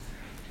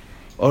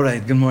All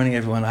right, good morning,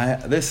 everyone.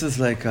 This is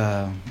like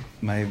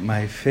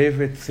my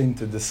favorite thing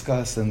to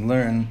discuss and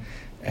learn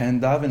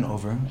and daven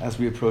over as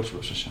we approach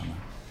Rosh Hashanah.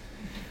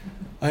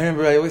 I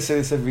remember I always say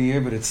this every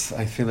year, but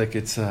I feel like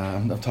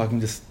I'm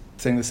just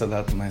saying this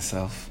aloud to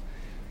myself.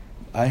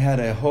 I had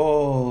a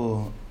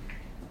whole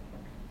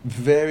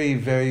very,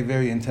 very,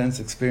 very intense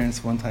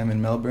experience one time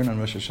in Melbourne on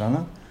Rosh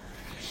Hashanah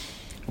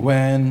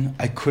when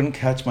I couldn't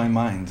catch my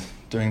mind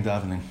during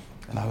davening.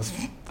 And I was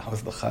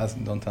the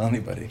chazan, don't tell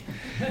anybody.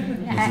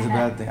 This is a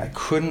bad thing. I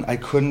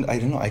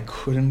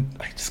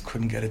just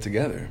couldn't get it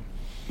together.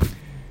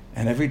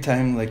 And every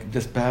time, like,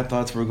 just bad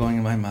thoughts were going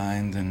in my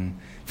mind, and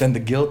then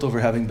the guilt over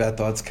having bad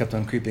thoughts kept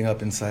on creeping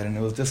up inside, and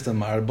it was just a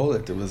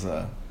marbolet. It was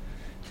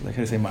like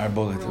I say,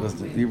 marbolet. It was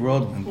the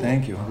whirlwind.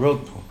 Thank you.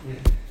 Whirlpool.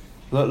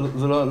 Lo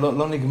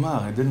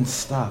nigmar. It didn't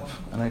stop.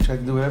 And I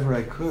tried to do whatever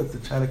I could to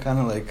try to kind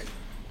of like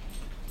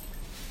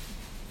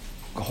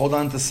hold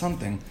on to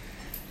something.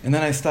 And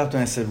then I stopped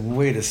and I said,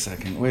 wait a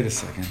second.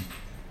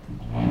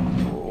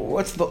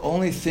 What's the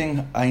only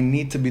thing I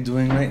need to be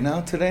doing right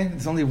now today?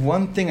 There's only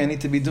one thing I need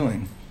to be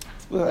doing.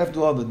 Well, after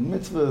all the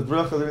mitzvahs,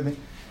 brachas, everything.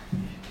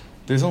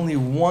 There's only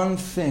one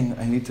thing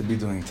I need to be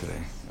doing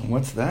today. And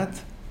what's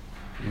that?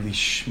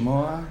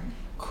 Lishmoa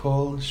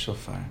kol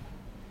shofar.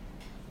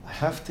 I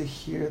have to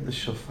hear the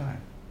shofar.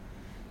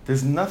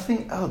 There's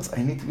nothing else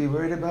I need to be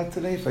worried about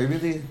today. If I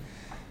really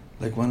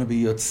want to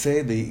be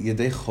yotzei, the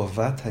yedei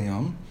chovat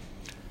hayom,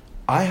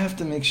 I have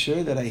to make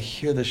sure that I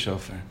hear the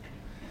shofar.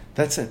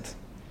 That's it.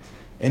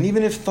 And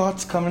even if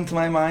thoughts come into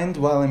my mind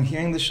while I'm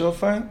hearing the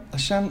shofar,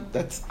 Hashem,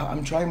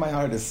 I'm trying my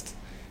hardest.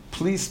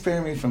 Please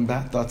spare me from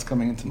bad thoughts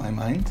coming into my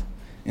mind,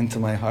 into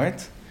my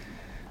heart.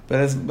 But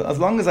as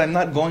long as I'm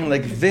not going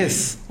like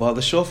this while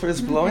the shofar is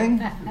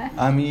blowing,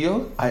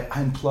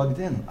 I'm plugged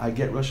in. I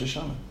get Rosh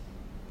Hashanah.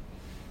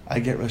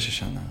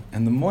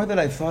 And the more that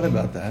I thought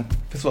about that,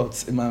 first of all,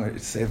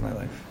 it saved my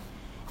life.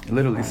 It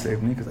literally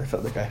saved me because I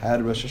felt like I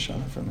had Rosh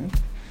Hashanah from it.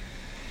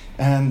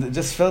 And it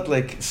just felt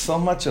like so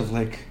much of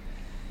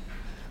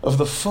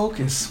the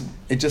focus,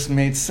 it just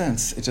made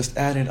sense. It just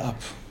added up.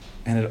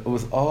 And it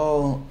was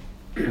all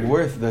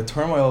the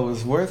turmoil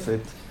was worth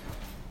it.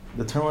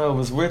 The turmoil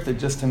was worth it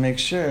just to make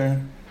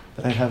sure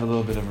that I'd have a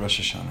little bit of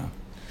Rosh Hashanah.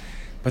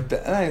 But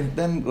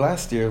then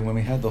last year, when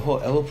we had the whole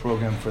El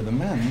program for the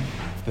men,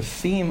 the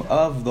theme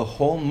of the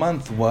whole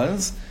month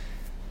was,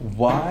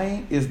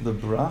 why is the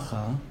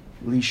bracha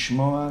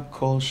lishmoa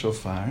kol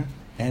shofar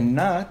and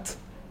not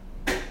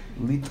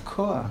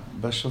litkoa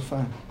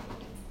bashofar?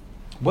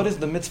 What is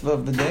the mitzvah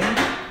of the day?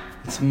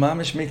 It's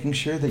mamish making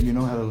sure that you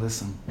know how to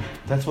listen.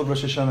 That's what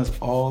Rosh Hashanah is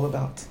all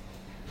about.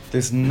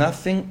 There's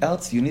nothing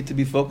else you need to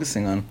be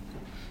focusing on.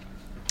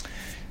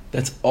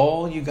 That's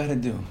all you got to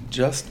do.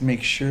 Just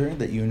make sure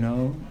that you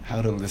know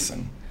how to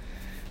listen.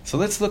 So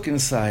let's look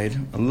inside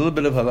a little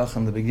bit of halach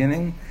in the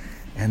beginning,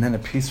 and then a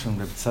piece from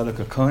the Tzadok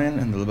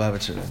HaKohen and the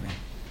Lubavitcher Rebbe.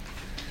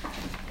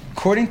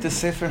 According to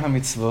Sefer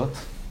HaMitzvot,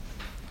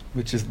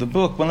 which is the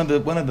book, one of the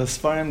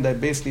Sfarim that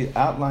basically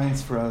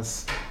outlines for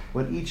us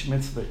what each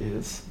mitzvah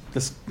is,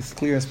 just as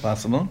clear as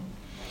possible.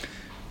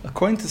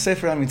 According to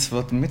Sefer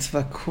HaMitzvot,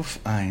 Mitzvah Kuf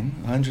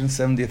Ein,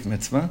 170th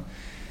mitzvah,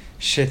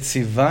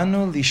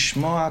 Shetzivanu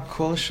lishmoa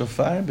kol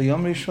shofar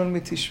b'yom rishon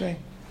mitishrei.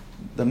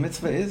 The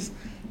mitzvah is,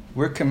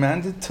 we're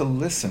commanded to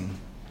listen.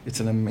 It's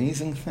an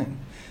amazing thing.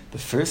 The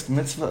first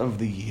mitzvah of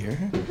the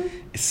year,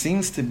 it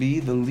seems to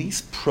be the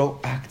least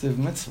proactive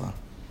mitzvah.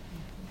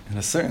 In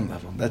a certain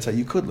level. That's how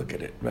you could look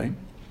at it, right?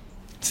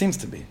 It seems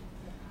to be.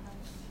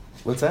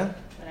 What's that?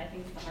 But I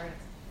think it's the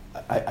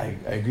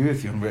hardest. I agree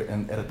with you,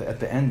 and at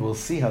the end we'll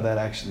see how that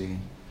actually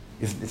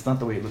is. It's not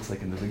the way it looks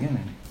like in the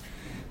beginning.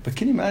 But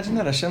can you imagine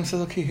that? Hashem says,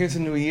 okay, here's a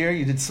new year,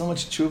 you did so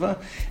much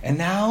tshuva, and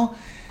now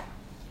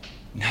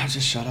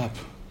just shut up.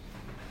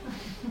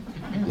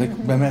 Like,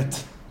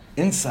 bemet,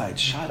 inside,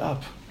 shut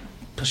up.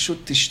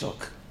 Pashut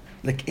tishtok.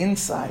 Like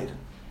inside.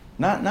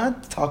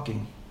 Not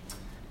talking.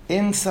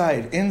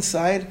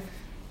 Inside,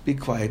 be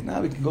quiet.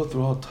 Now we can go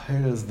through all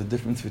tiras, the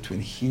difference between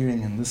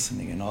hearing and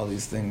listening and all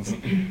these things.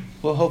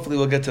 Well, hopefully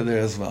we'll get to there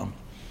as well.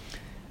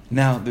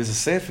 Now, there's a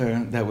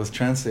sefer that was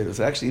translated. It was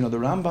actually, the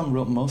Rambam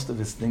wrote most of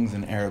his things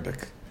in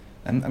Arabic.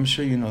 And I'm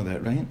sure you know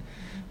that, right?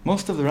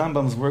 Most of the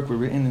Rambam's work were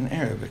written in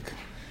Arabic.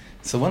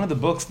 So one of the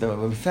books that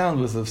we found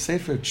was a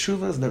sefer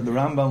Tshuvas that the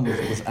Rambam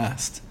was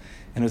asked.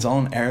 And it was all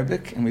in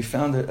Arabic, and we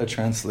found a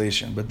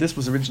translation. But this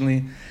was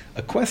originally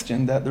a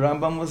question that the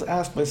Rambam was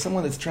asked by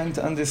someone that's trying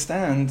to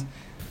understand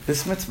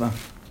this mitzvah.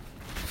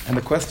 And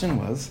the question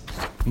was,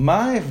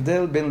 Ma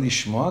evdel ben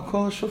lishmoa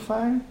kol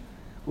shofar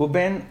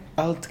uben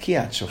al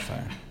tkiyat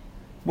shofar?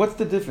 What's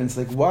the difference?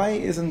 Like, why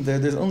isn't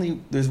there's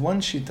one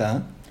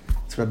shita,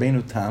 it's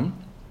Rabbeinu Tam.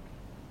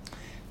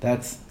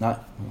 That's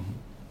not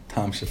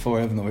Tam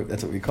Shafor, even though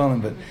that's what we call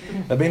him, but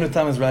Rabbeinu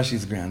Tam is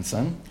Rashi's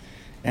grandson.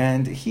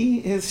 And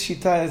his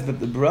shita is that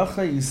the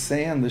bracha you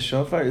say on the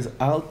shofar is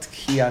al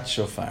tkiyat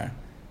shofar.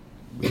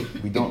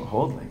 We don't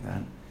hold like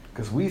that,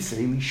 because we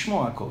say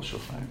lishmoa kol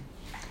shofar.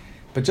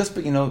 But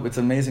it's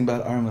amazing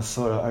about our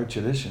Masorah, our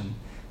tradition,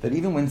 that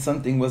even when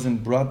something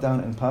wasn't brought down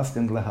and passed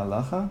in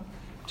lehalacha,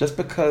 Just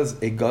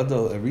because a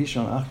Gadol, a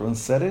Rishon, Achron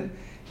said it,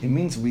 it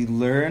means we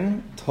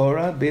learn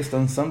Torah based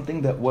on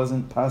something that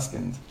wasn't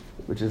paskind,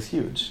 which is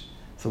huge.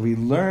 So we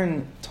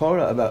learn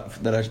Torah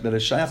about that is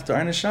shayach to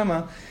our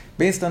neshama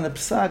based on a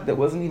psak that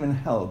wasn't even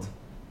held,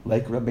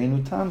 like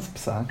Rabbeinu Tam's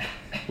psak,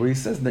 where he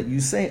says that you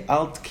say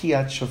al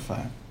tkiyat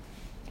shofar,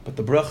 but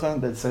the bracha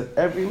that's said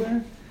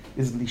everywhere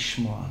is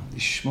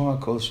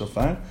lishmoa kol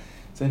shofar.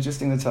 It's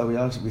interesting. That's how we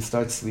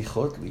start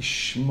slichot,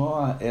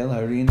 lishmoa el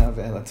harina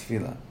ve'el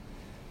atfila.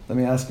 Let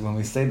me ask you, when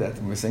we say that,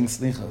 when we're saying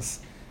slichos,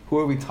 who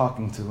are we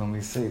talking to when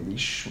we say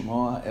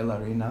lishmoa el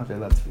harina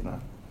ve'el atfila?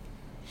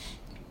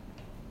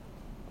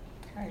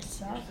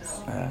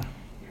 Ourselves.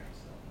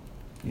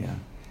 Yeah.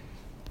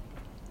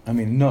 I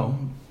mean, no,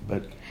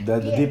 but the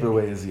deeper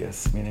way is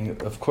yes. Meaning,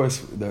 of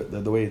course,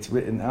 the way it's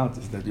written out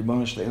is that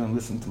Ribono Shel Olam,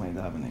 listen to my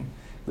davening,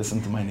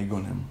 listen to my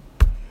nigunim.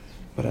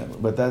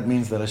 But that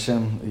means that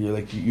Hashem,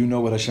 you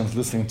know what Hashem's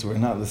listening to or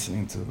not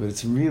listening to. But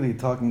it's really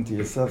talking to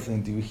yourself,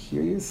 saying, do you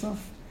hear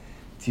yourself?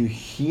 Do you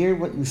hear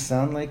what you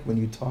sound like when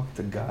you talk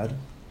to God?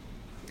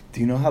 Do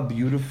you know how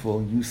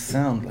beautiful you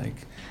sound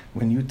like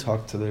when you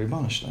talk to the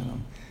Ribono Shel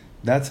Olam?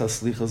 That's how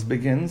Slichos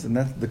begins, and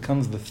that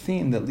becomes the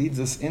theme that leads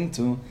us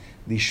into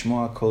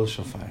Lishmoa Kol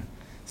Shofar.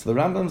 So the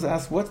Rambam's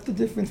asked, what's the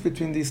difference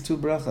between these two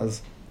brachas?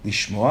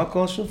 Lishmoa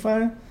Kol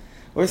Shofar,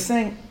 or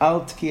saying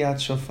Al Tkiyat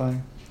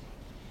Shofar?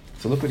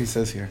 So look what he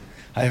says here.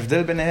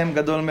 Ha'evdel b'nehem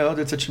gadol me'od,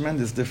 it's a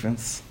tremendous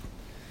difference.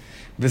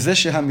 V'zeh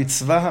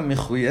she'hamitzvah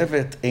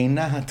ha'mechuyevet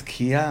eina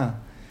ha'tkiya,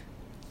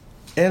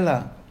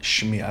 ela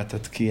shmi'at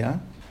ha'tkiya.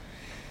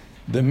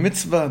 The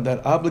mitzvah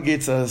that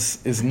obligates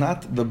us is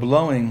not the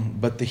blowing,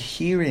 but the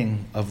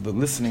hearing of the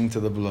listening to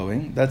the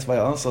blowing. That's why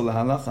also la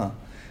halacha,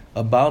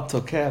 a Baal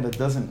Tokeh that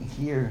doesn't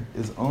hear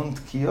his own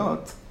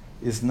tkiyot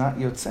is not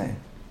yotzei.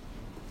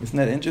 Isn't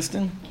that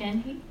interesting?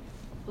 Can he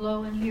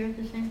blow and hear at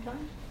the same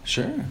time?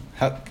 Sure.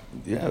 I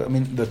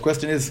mean, the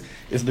question is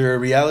there a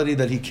reality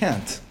that he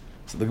can't?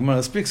 So the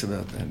Gemara speaks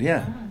about that.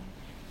 Yeah.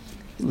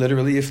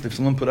 Literally, if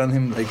someone put on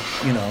him,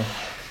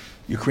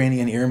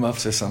 Ukrainian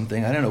earmuffs or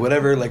something, I don't know,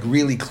 whatever,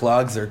 really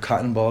clogs or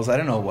cotton balls, I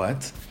don't know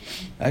what.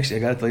 Actually, I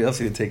got to tell Yossi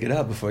to take it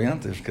out before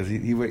Yantif, because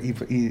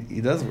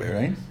he does wear,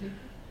 right?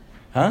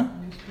 Huh?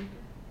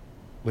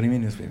 What do you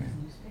mean newspaper?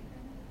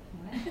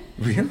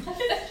 Really?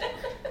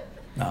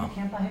 No. You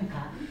can't buy him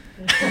cotton?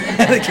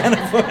 They can't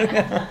afford it.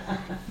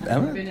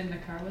 Have you been in the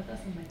car with us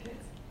and my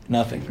kids?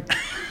 Nothing.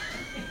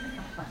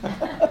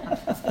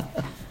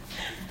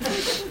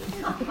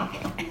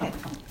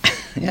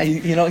 Yeah,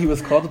 he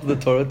was called to the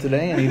Torah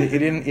today,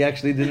 and he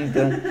actually didn't.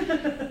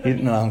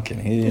 No, I'm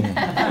kidding. He didn't.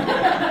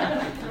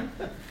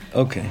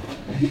 Okay,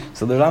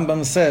 so the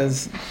Rambam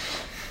says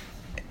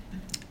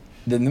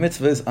the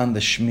mitzvah is on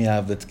the shmiya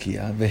of the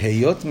tkiya.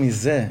 Veheyot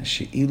mizeh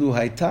she'ilu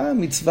hayta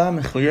mitzvah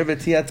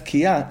mechuyevet hi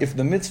tkiya. If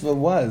the mitzvah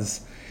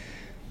was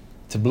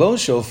to blow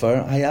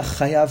shofar, haya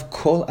chayav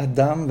kol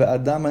adam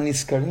ve'adam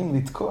aniskarim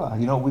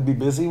litkoa. We'd be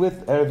busy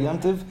with Erev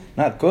Yantiv,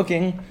 not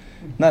cooking,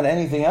 not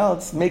anything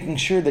else, making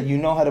sure that you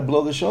know how to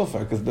blow the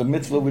shofar, because the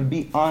mitzvah would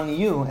be on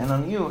you, and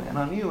on you, and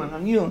on you, and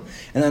on you,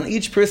 and on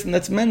each person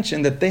that's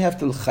mentioned, that they have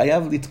to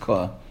chayav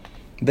litkoa.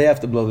 They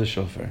have to blow the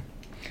shofar.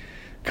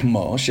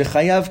 Kmo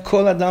shechayav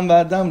kol adam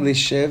ve'adam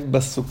lishev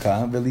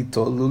basukah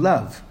ve'litol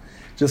lulav.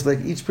 Just like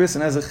each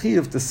person has a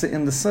chiyuv to sit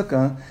in the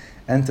sukkah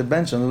and to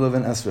bench on the lulav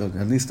and esrog,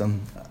 at least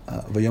on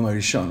Vayom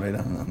HaRishon, right,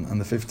 on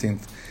the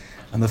 15th,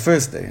 on the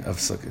first day of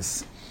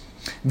Sukkot.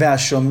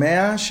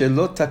 Ve'ashomea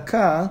shelo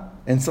taka,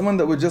 and someone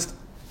that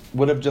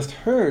would have just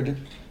heard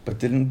but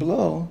didn't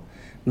blow,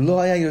 lo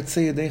haya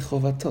yotzei yedei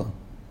chovato.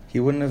 He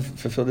wouldn't have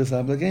fulfilled his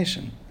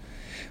obligation.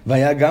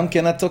 Vaya gam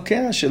ken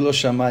atokea shelo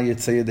shama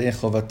yotzei yedei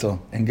chovato.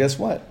 And guess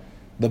what?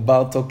 The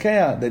Baal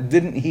Tokea that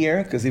didn't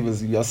hear because he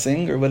was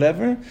yossing or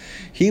whatever,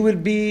 he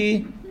would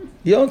be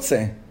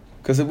yotzei,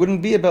 because it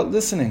wouldn't be about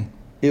listening.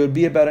 It would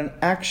be about an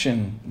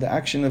action, the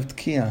action of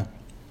tkiya.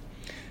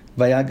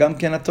 Vaya gam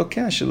ken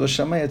atokea shelo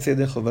shama yotzei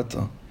yedei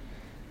chovato.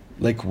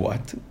 Like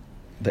what?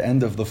 The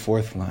end of the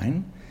fourth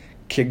line.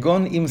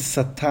 Kegon im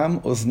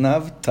satam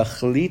oznav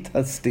tachlit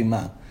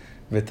hastima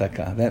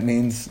v'taka. That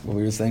means what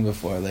we were saying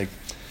before. I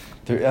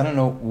don't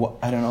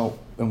know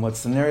in what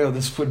scenario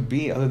this would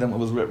be, other than what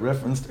was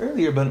referenced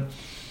earlier. But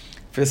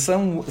for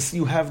some,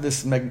 you have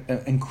this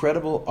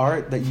incredible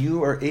art that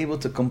you are able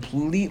to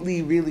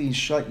completely, really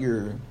shut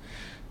your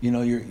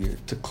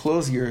to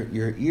close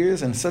your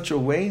ears in such a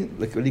way,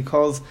 like what he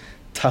calls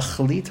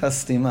tachlit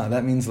hastima.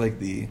 That means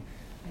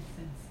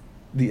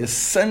the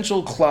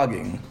essential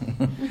clogging,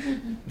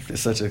 if there's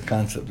such a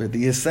concept, but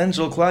the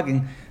essential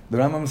clogging, the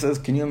Rambam says,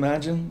 can you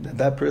imagine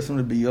that person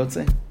would be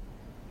yotzei?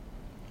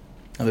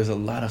 Now there's a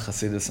lot of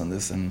chassidus on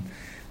this, and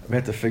we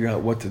have to figure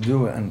out what to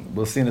do, and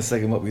we'll see in a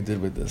second what we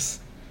did with this.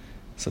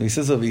 So he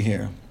says over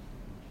here,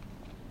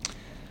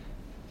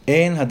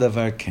 Ein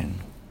hadavar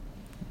ken.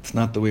 It's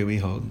not the way we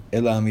hold.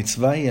 Ela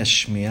mitzvah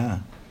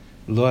yashmiya,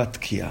 lo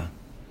atkiya.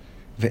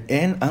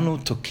 Ve'en anu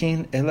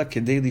tokin ela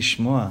kedei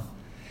lishmoa.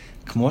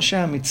 כמו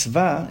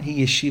שהמצווה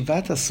היא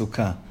ישיבת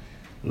הסוכה,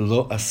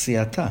 לא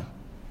עשייתה.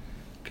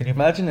 Can you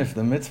imagine if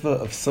the mitzvah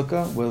of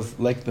sukkah was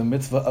like the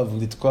mitzvah of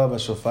litkoa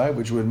b'shofar,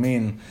 which would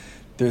mean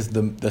there's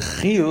the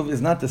chiyuv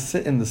is not to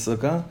sit in the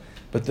sukkah,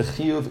 but the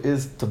chiyuv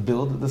is to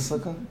build the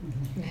sukkah.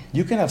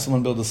 You can have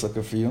someone build a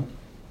sukkah for you,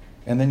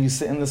 and then you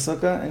sit in the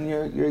sukkah and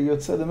you're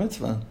yotzeh the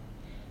mitzvah.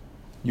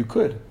 You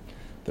could.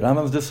 The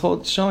Rambam is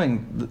just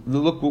showing,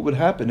 look what would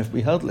happen if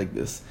we held like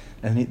this.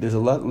 And there's a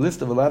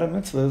list of a lot of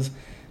mitzvahs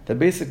that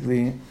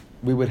basically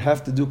we would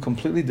have to do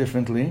completely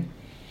differently,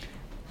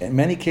 in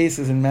many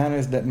cases in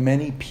manners that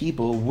many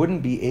people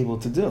wouldn't be able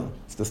to do.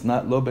 It's just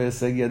not lo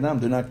be'eseg yadam,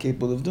 they're not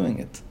capable of doing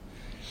it.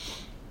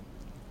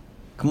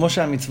 כמו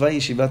שהמצווה היא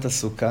ישיבת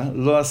הסוכה,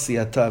 לא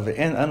עשייתה,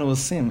 ואין אנו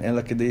עושים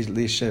אלא כדי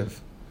להישב.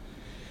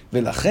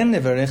 ולכן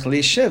נברך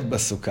להישב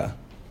בסוכה,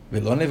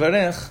 ולא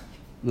נברך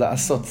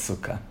לעשות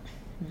סוכה.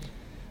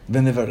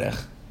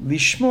 ונברך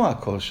לשמוע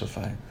קול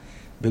שופר,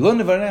 ולא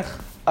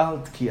נברך על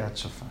תקיעת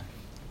שופר.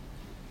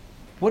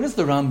 What is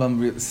the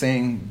Rambam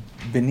saying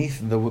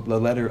beneath the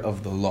letter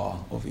of the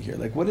law over here?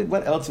 Like,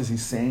 what else is he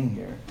saying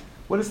here?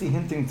 What is he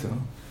hinting to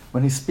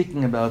when he's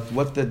speaking about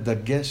what the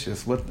dagesh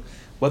is,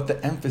 what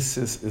the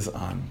emphasis is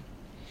on?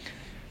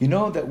 You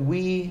know that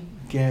we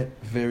get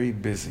very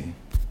busy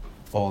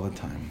all the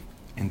time.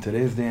 In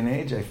today's day and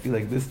age, I feel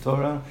like this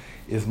Torah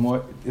is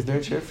more... Is there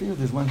a chair for you?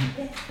 There's one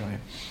here. Okay.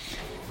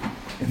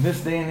 In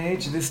this day and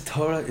age, this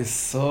Torah is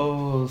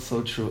so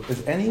true.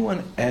 Is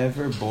anyone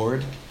ever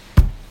bored?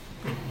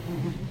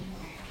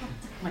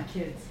 My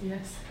kids,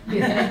 yes.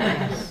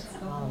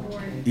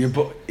 You're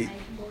bored.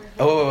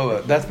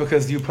 Oh, that's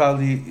because you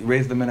probably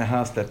raised them in a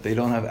house that they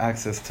don't have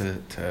access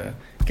to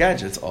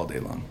gadgets all day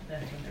long.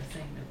 That's what they're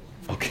saying.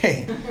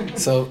 Okay,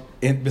 so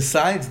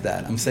besides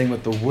that, I'm saying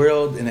with the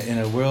world, in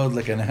a world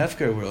like in a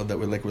hefker world that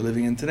we're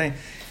living in today,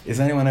 is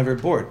anyone ever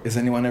bored? Is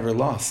anyone ever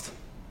lost?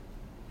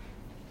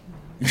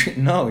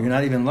 No, you're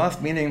not even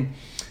lost. Meaning,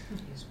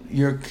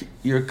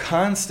 you're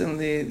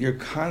constantly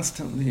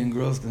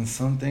engrossed in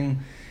something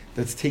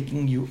that's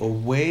taking you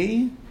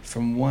away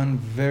from one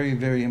very,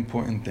 very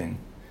important thing,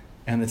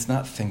 and it's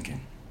not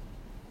thinking.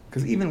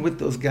 Because even with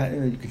those guys,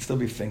 you can still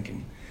be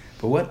thinking.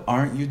 But what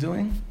aren't you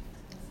doing?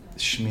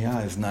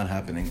 Shmiyah is not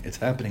happening. It's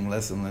happening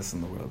less and less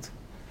in the world.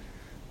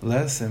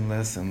 Less and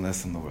less and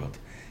less in the world.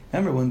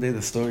 Remember one day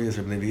the story is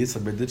Rabbi Levi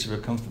Yitzchak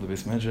Berditchever comes to the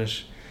Beis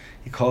Medrash.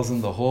 He calls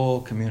in the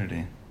whole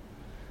community.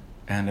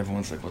 And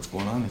everyone's like, what's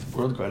going on? His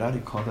word got out.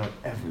 He called out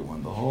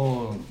everyone, the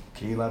whole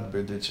Keilat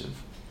Berditchev.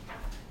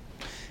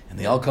 And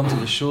they all come to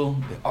the shul.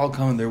 They all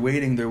come and they're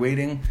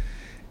waiting.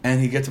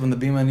 And he gets up on the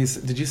bima and he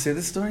says, did you say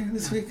this story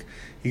this week?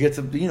 He gets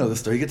up, you know the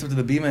story. He gets up to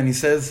the bima and he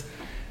says,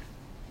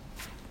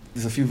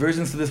 there's a few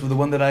versions to this, but the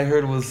one that I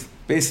heard was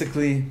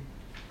basically,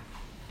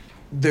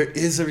 there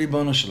is a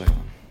Ribono Shel Olam.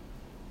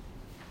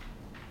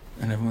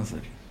 And everyone's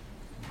like,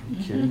 are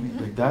you kidding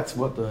me? Like that's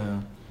what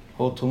the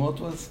whole tumult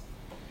was?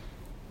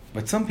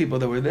 But some people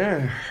that were there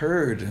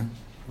heard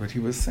what he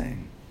was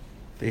saying.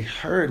 They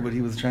heard what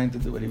he was trying to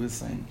do, what he was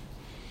saying.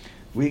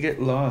 We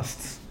get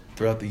lost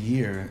throughout the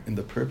year in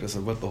the purpose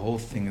of what the whole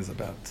thing is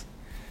about.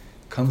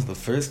 Comes the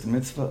first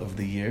mitzvah of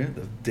the year,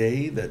 the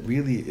day that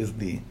really is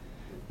the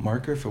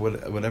marker for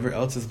whatever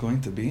else is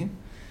going to be,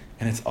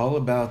 and it's all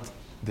about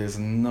there's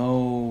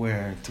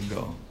nowhere to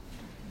go.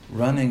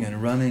 Running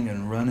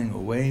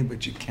away,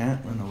 but you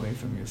can't run away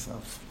from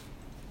yourself.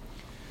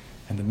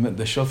 And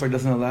the shofar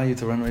doesn't allow you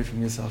to run away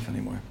from yourself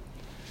anymore.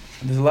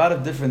 And there's a lot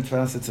of different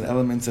facets and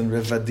elements and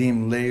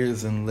revadim,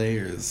 layers and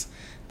layers,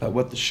 about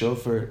what the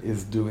shofar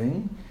is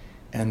doing.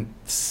 And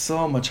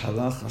so much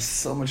halacha,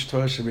 so much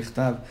Torah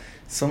shebichtav,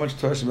 so much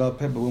Torah sheba'al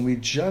peh. But when we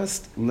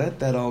just let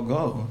that all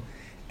go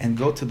and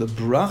go to the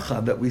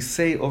bracha that we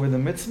say over the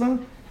mitzvah,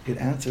 it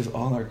answers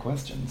all our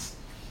questions.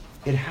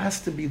 It has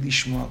to be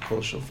lishma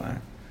kol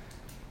shofar.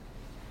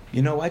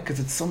 You know why? Because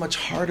it's so much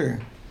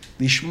harder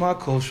lishma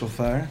kol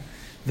shofar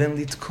than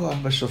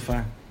litkoah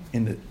b'shofar,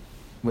 in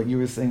what you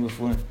were saying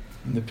before,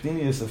 in the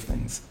pnimius of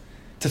things.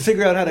 To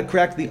figure out how to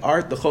crack the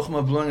art, the chokhmah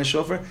of blowing a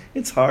shofar,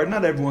 it's hard.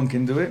 Not everyone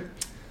can do it.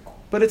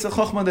 But it's a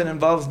chokhmah that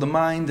involves the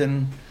mind,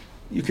 and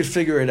you could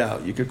figure it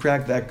out. You could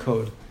crack that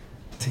code.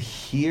 To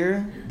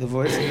hear the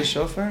voice of the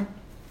shofar,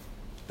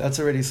 that's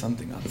already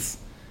something else.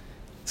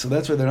 So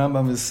that's what the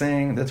Rambam is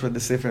saying. That's what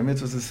the Sefer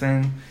Mitzvos is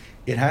saying.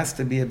 It has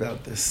to be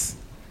about this.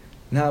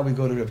 Now we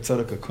go to Reb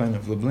Tzadok HaKohen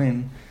of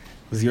Lublin.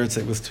 His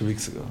yahrzeit was 2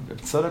 weeks ago.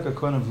 Reb Tzadok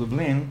HaKohen of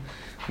Lublin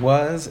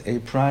was a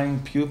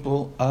prime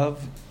pupil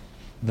of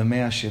the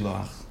Mea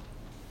Shiloach.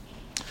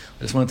 I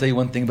just want to tell you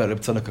one thing about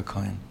Reb Tzadok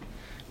HaKohen.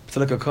 Reb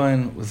Tzadok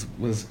HaKohen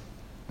was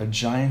a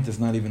giant, is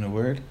not even a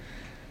word.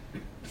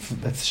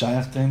 That's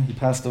shayach to him. He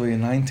passed away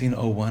in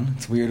 1901.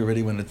 It's weird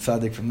already when the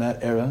tzaddik from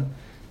that era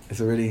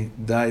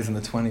dies in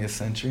the 20th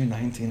century,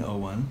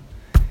 1901.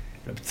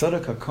 Reb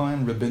Tzadok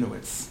HaKohen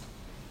Rabinowitz.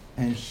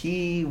 And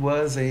he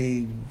was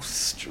a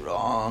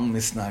strong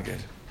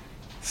misnaged.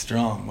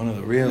 Strong, one of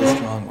the real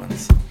strong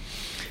ones.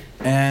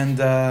 And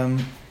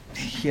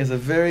he has a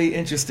very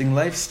interesting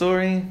life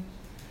story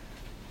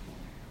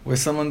where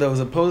someone that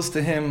was opposed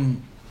to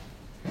him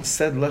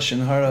said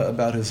lashon hara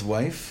about his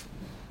wife,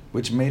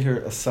 which made her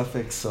a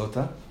suffix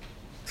sota.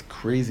 It's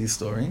crazy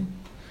story.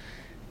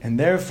 And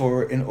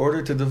therefore, in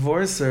order to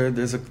divorce her,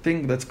 there's a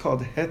thing that's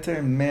called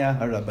Heter Mea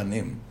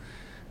Harabanim.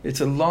 It's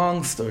a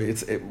long story.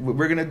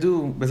 We're going to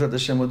do, Bezrat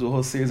Hashem, we'll do a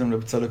whole series on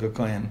Reb Tzadok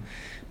HaKohen.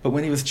 But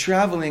when he was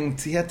traveling,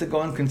 he had to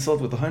go and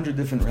consult with 100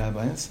 different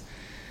rabbis.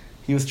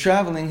 He was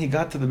traveling, he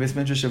got to the Beis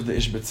Midrash of the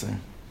Ishbitzer.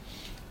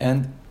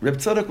 And Reb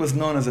Tzadok was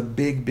known as a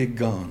big, big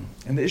Gaon.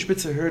 And the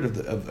Ishbitzer heard of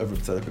Reb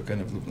Tzadok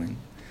HaKohen of Lublin.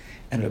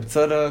 And Reb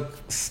Tzadok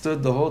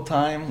stood the whole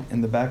time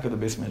in the back of the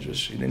Beis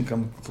Midrash. He didn't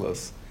come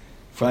close.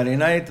 Friday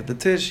night at the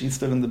Tish, he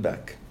stood in the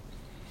back.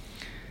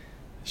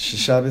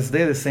 Shabbos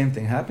day, the same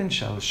thing happened.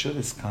 Shabbos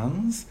Shulis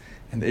comes,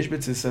 and the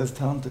Ishbitzer says,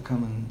 tell him to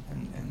come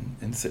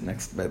and sit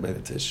next by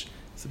the Tish.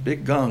 It's a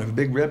big Gaon, a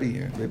big Rebbe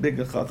here, a big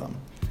Chacham.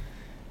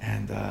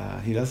 And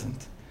he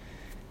doesn't.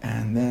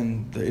 And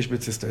then the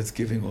Ishbitzer starts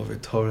giving over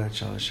Torah at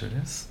Shabbos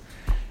Shulis.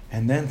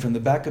 And then from the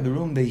back of the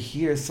room, they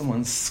hear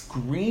someone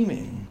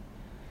screaming,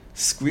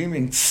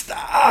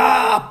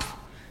 stop!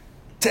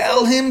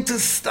 Tell him to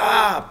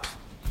stop!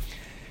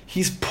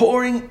 He's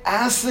pouring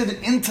acid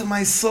into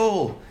my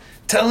soul.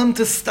 Tell him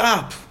to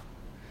stop.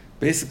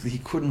 Basically, he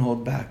couldn't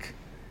hold back.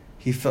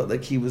 He felt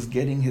like he was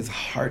getting his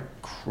heart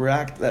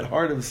cracked, that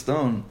heart of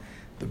stone.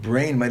 The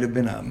brain might have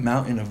been a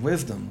mountain of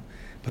wisdom,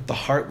 but the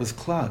heart was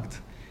clogged.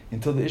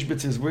 Until the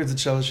Ishbitzer's words at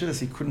Shalosh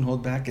Shidduch, he couldn't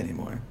hold back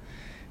anymore.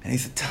 And he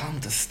said, tell him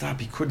to stop.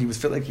 He couldn't. He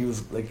felt like he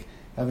was like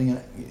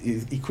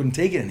he couldn't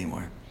take it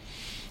anymore.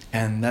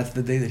 And that's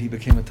the day that he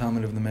became a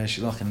Talmud of the Mei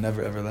Shilach and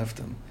never ever left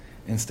him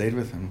and stayed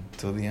with him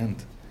till the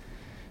end.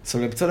 So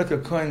Reb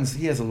Tzadok HaKohen,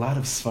 he has a lot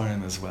of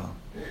Sfarim as well.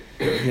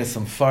 He has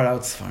some far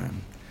out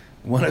Sfarim.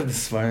 One of the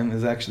Sfarim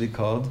is actually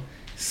called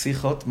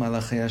Sichot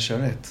Malachei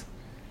HaSharet.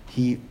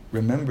 He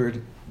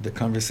remembered the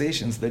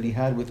conversations that he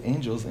had with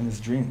angels in his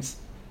dreams.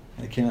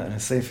 And it came out in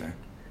a sefer.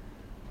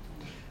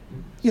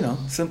 You know,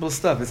 simple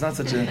stuff. It's not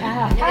such a...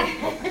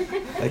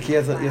 like he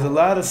has a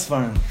lot of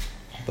Sfarim.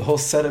 The whole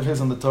set of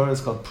his on the Torah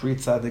is called Pri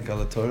Tzadik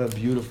al Torah.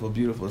 Beautiful,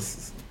 beautiful,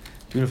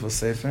 beautiful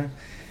sefer.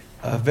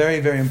 A very,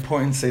 very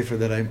important sefer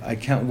that I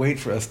can't wait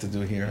for us to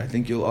do here. I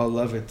think you'll all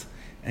love it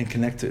and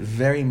connect to it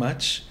very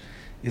much.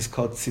 It's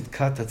called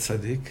Tzidkat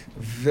HaTzadik.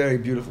 Very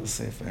beautiful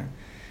sefer.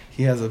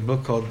 He has a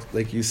book called,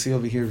 like you see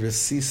over here,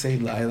 Resisei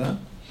Laila.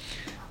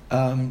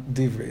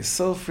 Divrei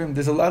Sofrim.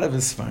 There's a lot of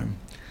his farm.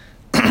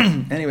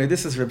 Anyway,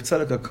 this is Reb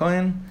Tzadok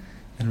HaKohen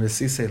and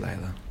Resisei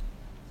Laila.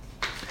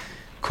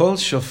 Kol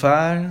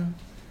shofar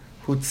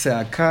hu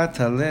tzeakat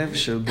halev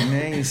shel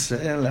bnei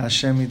Yisrael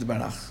LaHashem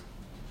Yitbarach.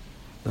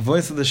 The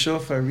voice of the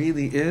shofar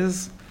really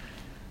is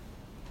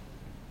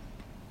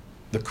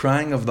the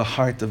crying of the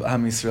heart of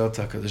Am Yisrael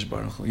to HaKadosh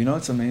Baruch Hu. You know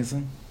what's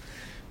amazing?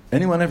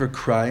 Anyone ever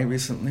cry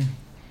recently?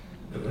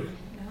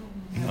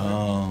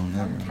 No,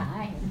 never.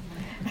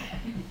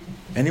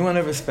 Anyone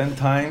ever spend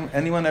time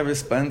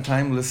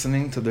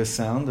listening to the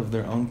sound of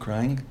their own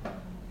crying?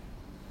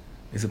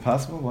 Is it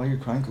possible while you're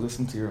crying to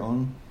listen to your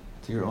own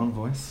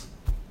voice?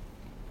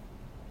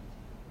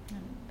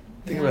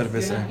 Think about it,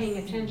 You're not paying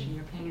attention.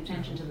 You're paying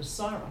attention to the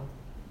sorrow.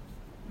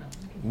 No.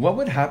 What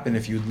would happen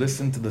if you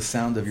listened to the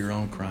sound of your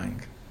own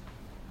crying?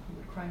 You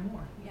would cry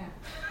more. Yeah.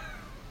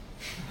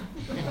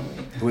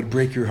 It would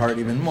break your heart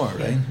even more,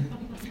 right?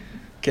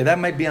 Okay, that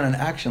might be on an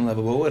action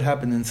level, but what would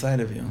happen inside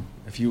of you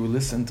if you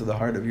listened to the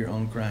heart of your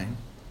own crying?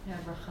 Yeah,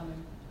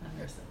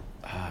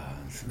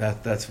 So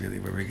that's really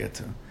where we get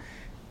to.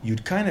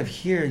 You'd kind of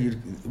hear,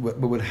 what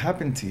would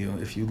happen to you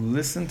if you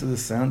listen to the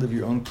sound of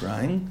your own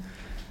crying,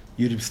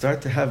 you'd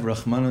start to have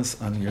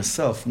Rahmanus on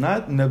yourself.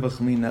 Not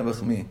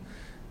nebachmi,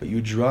 but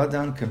you draw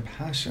down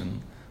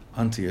compassion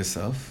onto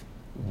yourself.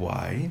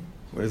 Why?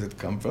 Where does it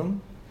come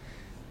from?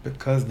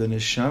 Because the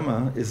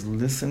neshama is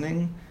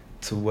listening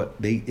to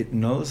it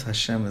knows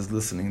Hashem is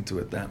listening to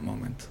at that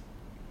moment.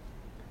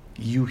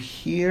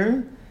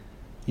 You're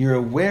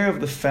aware of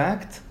the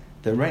fact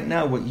that right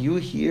now what you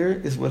hear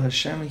is what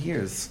Hashem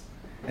hears.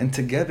 And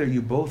together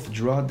you both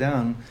draw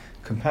down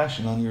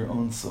compassion on your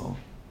own soul.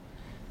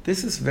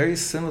 This is very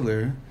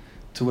similar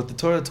to what the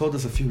Torah told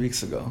us a few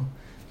weeks ago,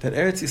 that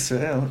Eretz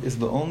Yisrael is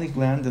the only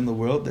land in the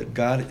world that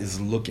God is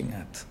looking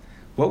at.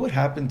 What would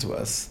happen to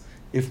us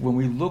if when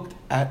we looked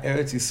at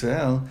Eretz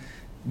Yisrael,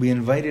 we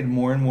invited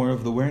more and more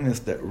of the awareness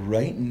that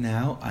right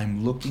now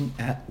I'm looking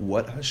at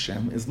what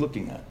Hashem is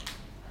looking at?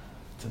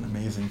 It's an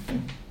amazing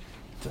thing.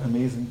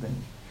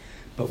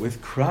 But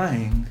with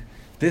crying,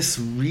 this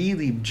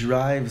really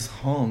drives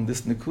home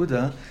this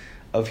nekuda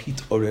of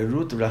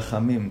hitorerut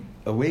rachamim,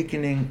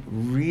 awakening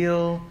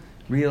real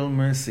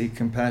mercy,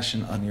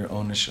 compassion on your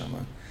own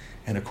neshama.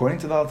 And according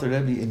to the Alter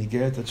Rebbe in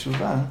Igeret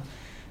HaTshuvah,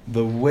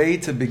 the way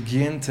to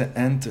begin to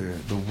enter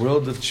the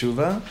world of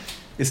tshuva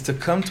is to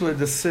come to a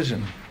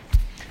decision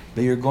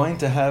that you're going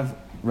to have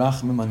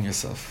rachmim on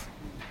yourself.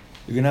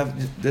 You're going to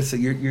have this.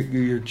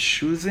 You're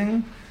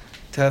choosing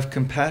to have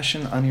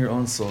compassion on your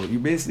own soul. You're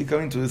basically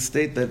coming to a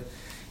state that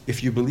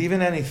if you believe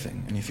in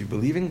anything, and if you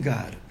believe in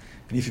God,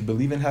 and if you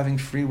believe in having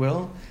free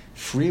will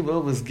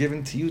was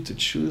given to you to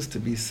choose to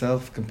be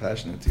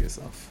self-compassionate to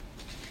yourself.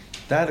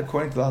 That,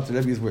 according to the Alter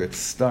Rebbe, is where it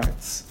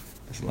starts.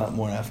 There's a lot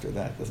more after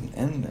that. It doesn't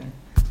end there.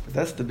 But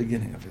that's the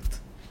beginning of it.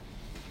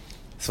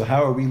 So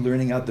how are we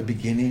learning out the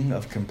beginning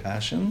of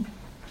compassion?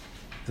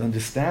 The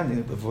understanding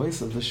that the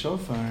voice of the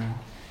shofar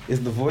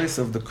is the voice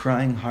of the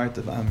crying heart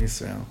of Am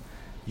Yisrael.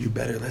 You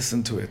better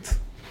listen to it.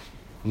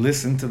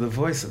 Listen to the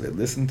voice of it.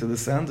 Listen to the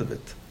sound of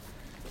it.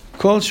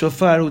 Kol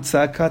shofar hu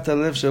tza'akat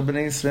halev shel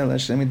bnei Yisrael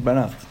Hashem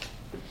yitbarach.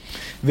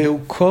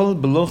 Vehu kol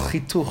b'lo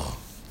chituch,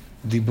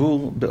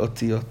 dibur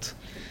be'otiyot.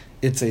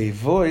 It's a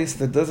voice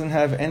that doesn't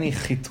have any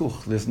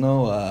chituch. There's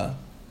no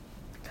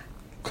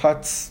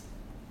cuts.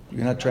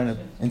 You're not trying to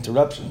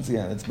interruptions.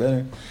 Yeah, that's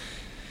better.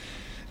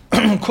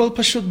 Kol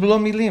pashut b'lo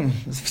milim.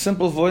 It's a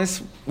simple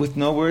voice with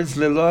no words.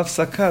 Lelo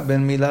hafsaka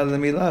ben milah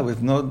lemilah,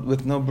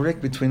 with no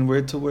break between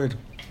word to word.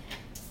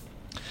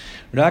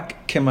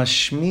 Rak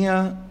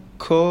kemashmiya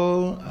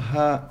kol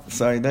ha.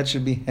 Sorry, that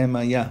should be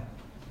hemaya.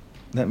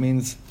 That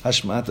means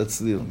hashma'at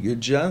atzlil. You're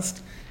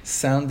just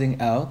sounding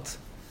out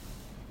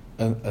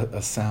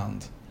a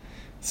sound.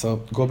 So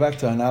go back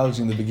to our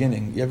analogy in the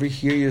beginning. You ever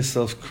hear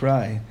yourself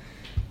cry?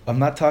 I'm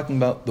not talking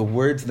about the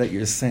words that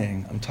you're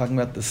saying. I'm talking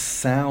about the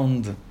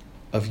sound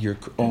of your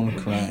own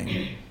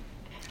crying.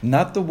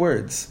 Not the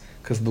words,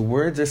 because the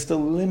words are still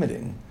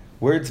limiting.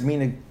 Words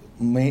mean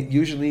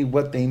usually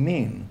what they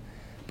mean.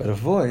 But a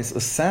voice,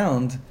 a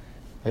sound,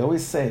 I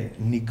always say,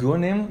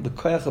 nigunim, the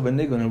koyach of a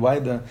nigun, and why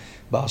the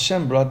Baal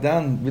Shem brought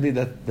down really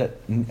that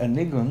a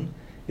nigun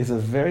is a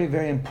very,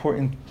 very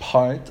important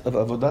part of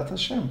Avodat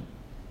Hashem.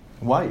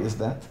 Why is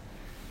that?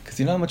 Because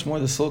you know how much more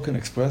the soul can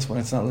express when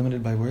it's not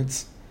limited by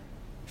words?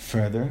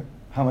 Further,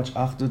 how much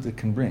achdut it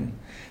can bring.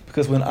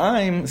 Because when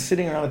I'm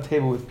sitting around a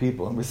table with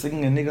people and we're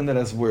singing a nigun that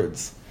has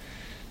words,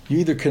 you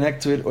either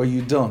connect to it or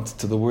you don't,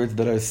 to the words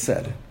that are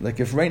said. Like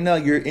if right now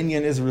your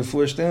Inyan is a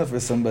refuah shtema for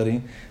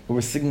somebody, but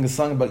we're singing a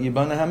song about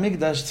Yibana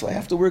HaMikdash, so I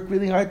have to work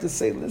really hard to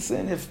say,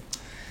 listen, if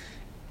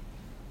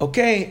the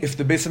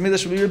Beis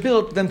HaMikdash will be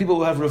rebuilt, then people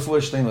will have refuah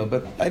shtema.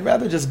 But I'd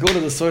rather just go to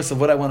the source of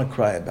what I want to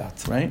cry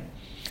about, right?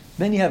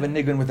 Then you have a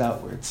nigun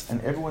without words,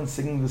 and everyone's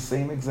singing the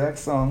same exact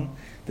song,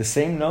 the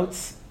same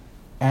notes,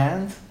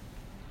 and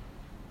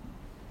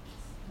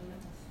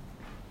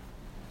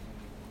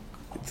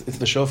it's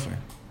the shofar.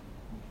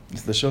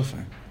 It's the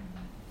shofar.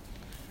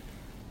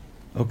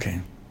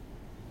 Okay.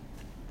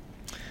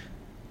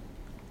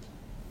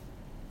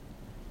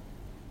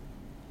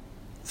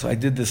 So I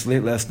did this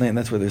late last night, and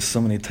that's why there's so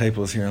many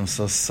typos here. I'm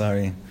so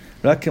sorry.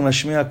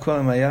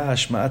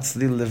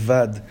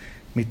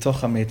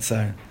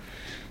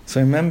 So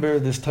remember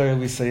this Torah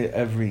we say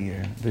every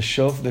year. There's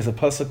a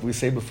pasuk we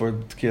say before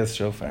Tkiyas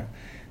Shofar.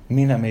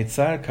 Min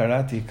ha-meitzar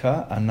karati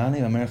ka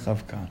anani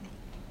amerchav ka.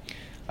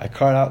 I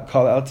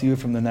call out to you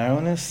from the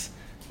narrowness,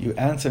 you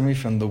answer me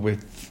from the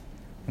width.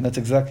 And that's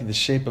exactly the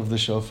shape of the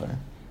shofar.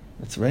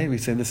 That's right, we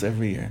say this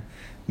every year.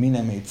 Min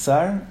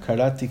ha-meitzar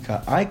karati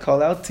ka. I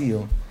call out to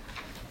you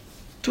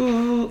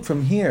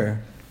from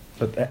here,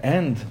 but the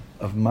end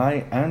of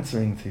my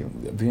answering to you,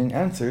 being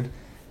answered,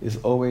 is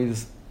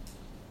always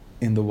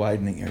in the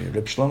widening area.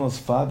 Reb Shlomo's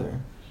father,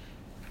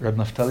 Reb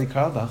Naftali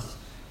Karlbach,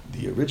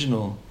 the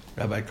original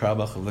Rabbi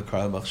Karlbach of the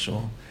Karlbach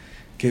Shul,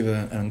 gave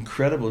an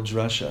incredible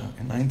drasha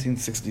in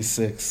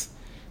 1966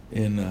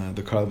 in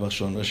the Karlbach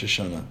Shul in Rosh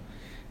Hashanah.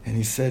 And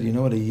he said, you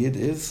know what a Yid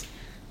is?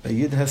 A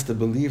Yid has to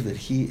believe that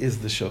he is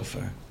the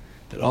shofar.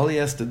 That all he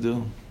has to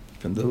do,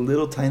 from the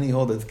little tiny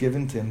hole that's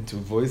given to him to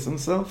voice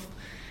himself,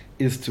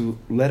 is to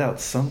let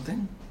out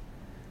something.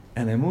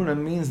 And emunah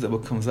means that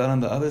what comes out on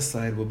the other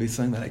side will be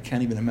something that I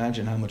can't even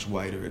imagine how much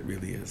wider it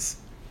really is.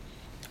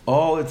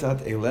 All it's at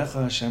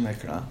Eilecha Hashem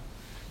Ekra.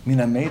 Min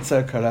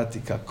ha-meitzar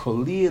karatika.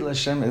 Koli el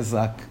Hashem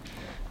ezak.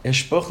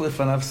 Eshpoch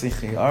lefanav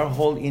sichi. Our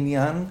whole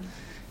inyan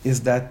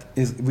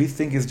we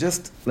think is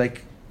just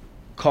like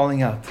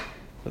calling out.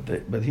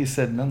 But he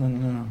said,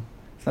 no.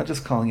 It's not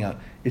just calling out.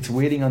 It's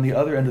waiting on the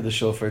other end of the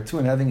shofar too,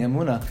 and having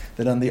emunah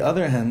that on the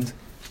other hand,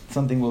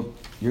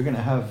 you're going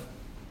to have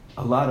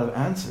a lot of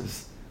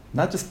answers.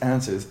 Not just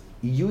answers.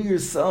 You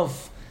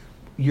yourself,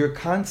 your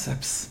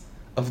concepts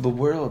of the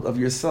world, of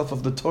yourself,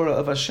 of the Torah,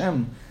 of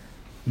Hashem,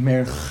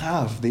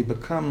 merchav, they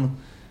become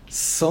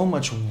so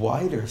much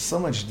wider, so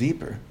much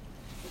deeper.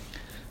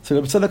 So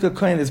Reb Tzadok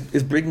HaKohen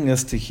is bringing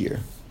us to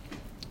here.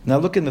 Now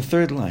look in the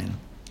third line.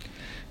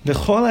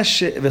 V'chol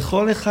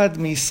echad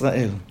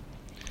miYisrael,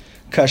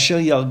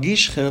 kasher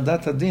yargish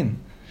cherdat hadin.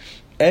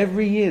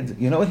 Every Yid,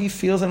 you know what he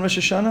feels on Rosh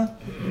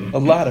Hashanah? A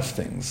lot of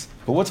things.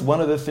 But what's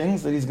one of the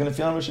things that he's going to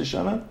feel on Rosh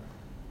Hashanah?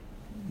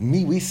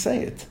 We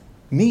say it.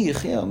 Mi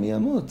yichya, mi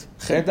yamut.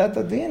 Cherdat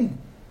hadin.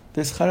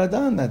 There's charada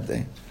on that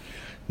day.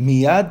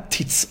 Miyad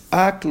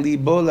titzak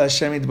libo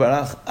l'Hashem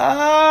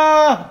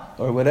yitbarach.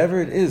 Or whatever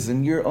it is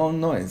in your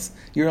own noise,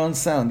 your own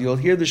sound. You'll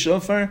hear the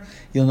shofar,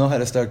 you'll know how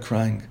to start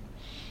crying.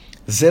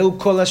 Zeu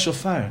kol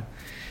hashofar.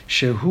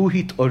 Shehu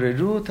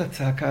hit'orerut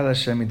hatzaka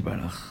l'Hashem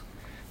yitbarach.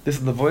 This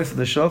is the voice of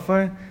the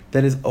shofar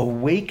that is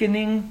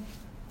awakening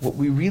what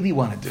we really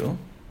want to do.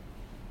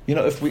 You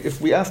know, if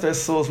we asked our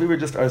souls, we were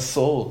just our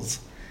souls,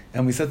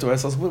 and we said to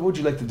ourselves, what would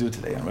you like to do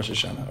today on Rosh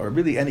Hashanah? Or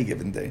really any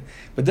given day,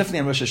 but definitely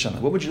on Rosh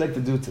Hashanah. What would you like to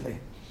do today?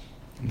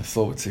 And the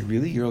soul would say,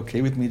 really? You're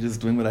okay with me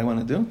just doing what I want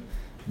to do?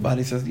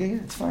 Body says, yeah,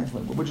 it's fine.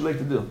 What would you like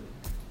to do?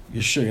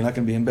 You're sure you're not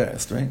going to be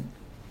embarrassed, right?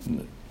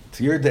 It's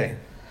your day.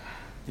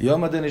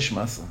 Yom Adin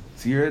Ishmasa.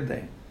 It's your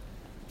day.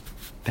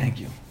 Thank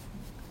you.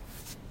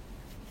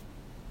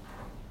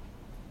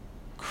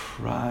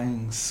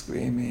 Crying,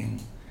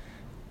 screaming,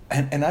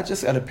 and not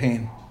just out of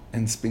pain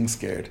and being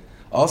scared.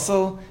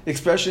 Also,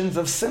 expressions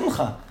of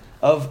simcha,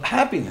 of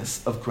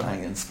happiness, of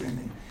crying and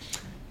screaming.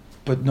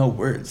 But no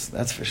words,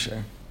 that's for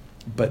sure.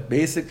 But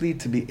basically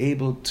to be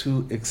able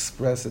to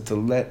express it, to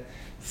let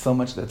so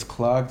much that's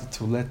clogged,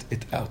 to let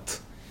it out.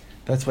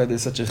 That's why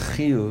there's such a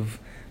chiyuv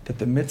that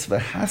the mitzvah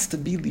has to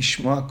be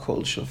lishma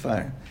kol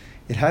shofar.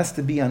 It has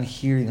to be on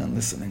hearing, on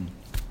listening.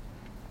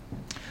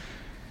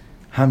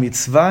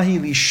 המצווה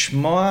היא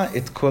לשמוע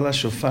את קול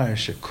השופר,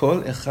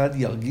 שכל אחד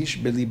ירגיש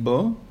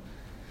בליבו,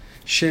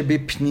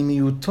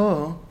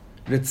 שבפנימיותו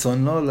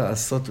רצונו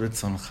לעשות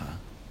רצונך.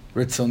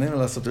 רצוננו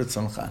לעשות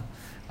רצונך.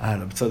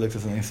 Rabbi Tzadok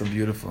says something so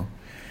beautiful.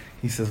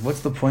 He says, what's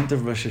the point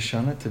of Rosh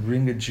Hashanah? To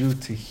bring a Jew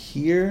to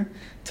hear,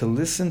 to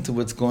listen to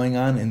what's going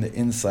on in the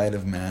inside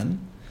of man.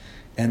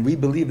 And we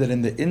believe that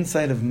in the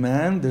inside of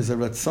man, there's a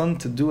ratzon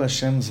to do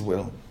Hashem's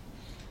will.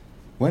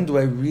 When am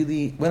I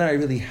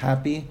really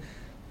happy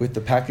with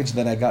the package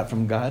that I got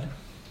from God?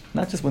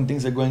 Not just when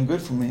things are going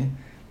good for me,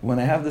 when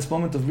I have this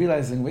moment of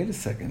realizing, wait a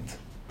second,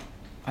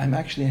 I'm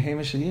actually a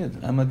Hamish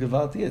Yid, I'm a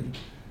Gevalt Yid.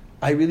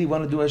 I really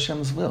want to do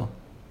Hashem's will.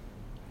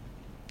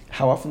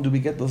 How often do we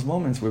get those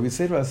moments where we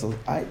say to ourselves,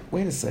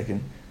 wait a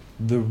second,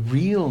 the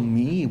real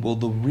me, will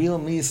the real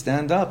me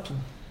stand up?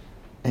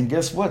 And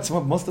guess what?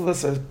 Most of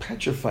us are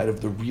petrified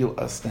of the real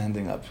us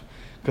standing up.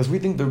 Because we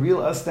think the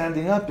real us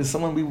standing up is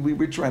someone we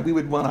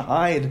would want to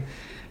hide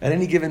at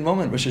any given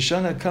moment. Rosh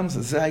Hashanah comes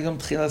and says, Hayom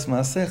tchilas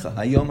ma'asecha,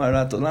 Hayom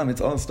harat olam.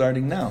 It's all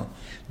starting now.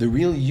 The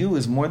real you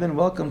is more than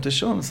welcome to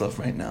show himself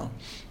right now.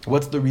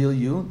 What's the real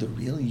you? The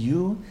real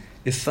you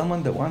is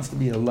someone that wants to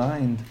be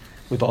aligned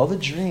with all the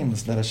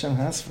dreams that Hashem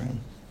has for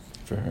him,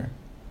 for her.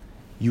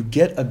 You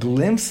get a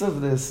glimpse of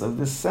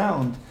this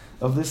sound,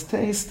 of this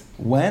taste,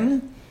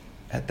 when?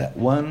 At that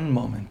one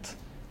moment.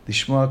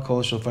 Lishma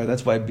kol shofar.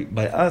 That's why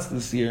by us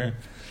this year,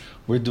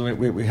 we're going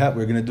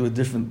to do a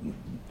different.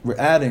 We're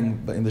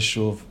adding in the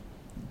shul,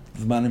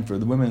 zmanim for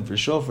the women, for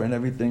shofar and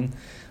everything,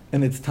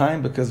 and it's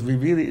time because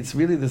it's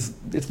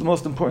the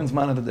most important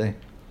zman of the day.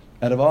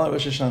 Out of all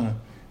Rosh Hashanah,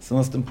 it's the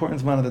most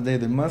important zman of the day.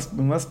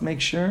 We must make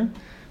sure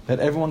that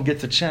everyone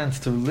gets a chance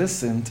to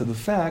listen to the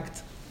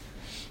fact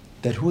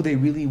that who they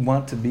really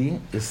want to be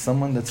is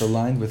someone that's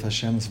aligned with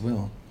Hashem's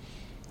will.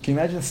 Can you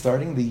imagine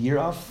starting the year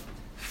off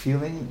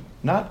feeling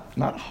not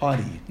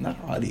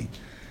haughty,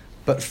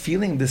 but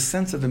feeling this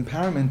sense of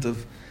empowerment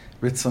of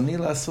Ritzoni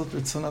la'asot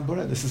ritzon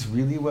haboreh. This is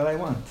really what I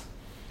want.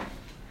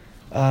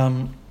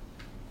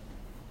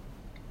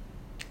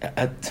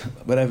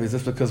 Is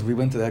this because we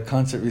went to that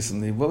concert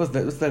recently? What's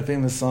that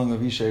famous song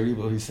of Yishai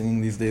Ribo he's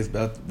singing these days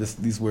about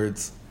these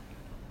words?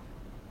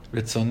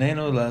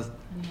 רצוננו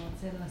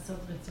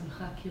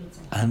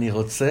אני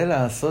רוצה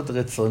לעשות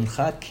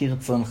רצונך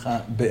כרצונך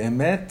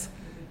באמת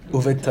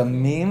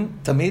ובתמים,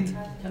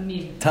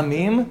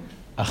 תמים,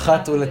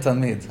 אחת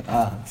ולתמיד.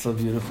 So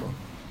beautiful.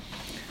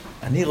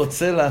 אני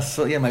רוצה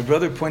לעשות, my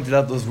brother pointed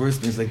out those words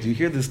to me. He's like, do you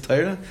hear this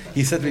Torah?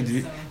 He said to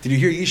me, did you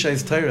hear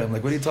Yishai's Torah? I'm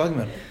like, what are you talking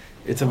about?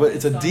 It's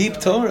a deep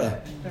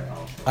Torah.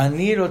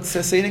 אני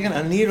רוצה, say it again,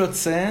 אני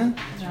רוצה.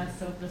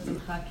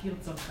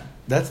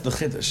 That's the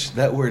chiddush.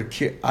 That word,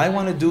 I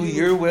want to do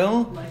your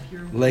will,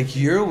 like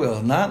your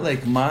will, not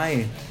like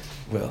my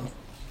will.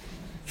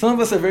 Some of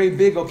us are very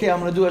big, okay, I'm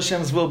going to do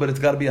Hashem's will, but it's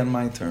got to be on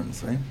my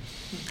terms, right?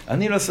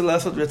 אני רוצה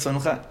לעשות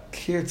רצונך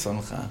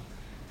כרצונך,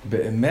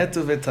 באמת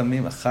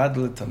ובתמים, אחד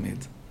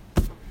לתמיד.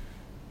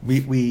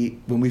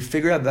 When we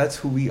figure out that's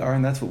who we are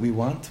and that's what we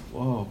want,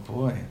 oh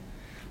boy,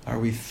 are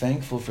we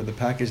thankful for the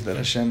package that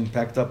Hashem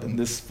packed up in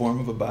this form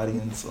of a body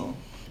and soul.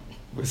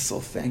 We're so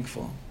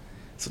thankful.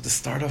 So to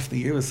start off the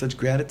year with such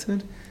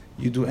gratitude,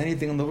 you do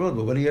anything in the world,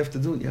 but what do you have to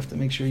do? You have to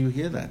make sure you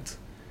hear that.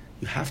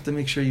 You have to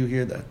make sure you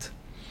hear that.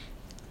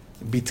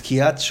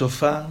 בתקיעת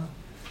שופר,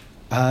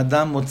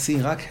 האדם מוציא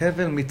רק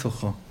הבל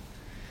מתוכו.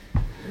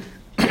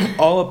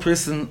 All a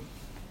person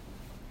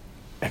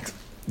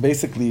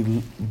basically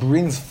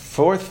brings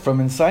forth from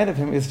inside of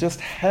him is just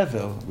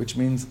hevel, which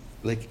means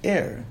like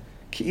air,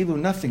 כאילו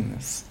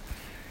nothingness.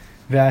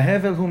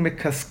 וההבל הוא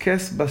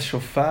מקסקס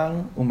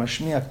בשופר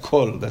ומשמיע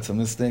קול. That's a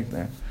mistake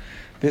there.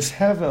 This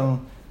hevel,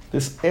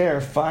 this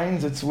air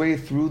finds its way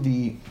through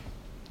the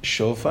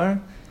shofar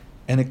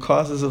and it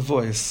causes a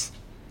voice.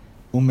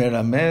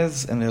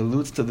 ומרמז, and it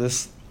alludes to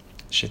this,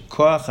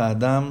 שכוח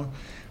האדם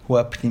הוא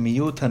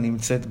הפנימיות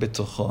הנמצאת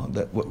בתוכו.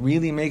 That what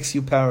really makes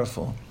you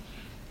powerful,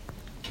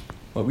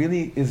 what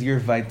really is your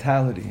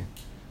vitality,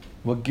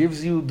 what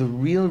gives you the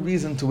real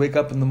reason to wake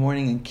up in the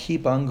morning and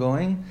keep on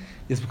going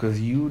is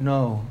because you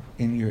know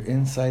in your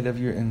inside of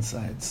your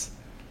insides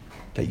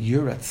that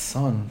your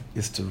ratzon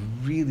is to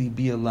really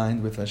be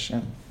aligned with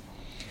Hashem.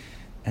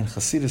 And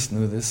Hasidus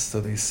knew this, so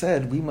they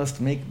said we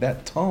must make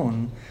that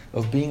tone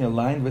of being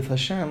aligned with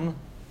Hashem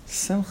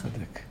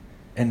simchadik,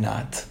 and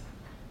not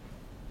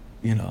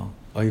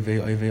oy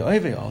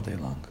vey all day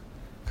long.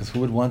 Because who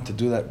would want to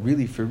do that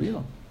really for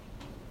real?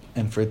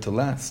 And for it to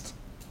last.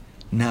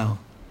 Now,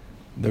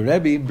 the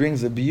Rebbe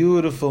brings a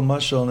beautiful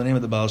mashal in the name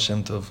of the Baal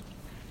Shem Tov,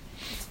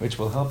 which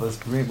will help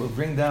us, will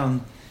bring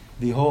down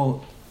the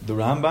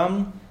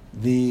Rambam,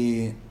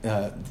 the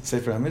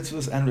Sefer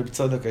HaMitzvos, and Reb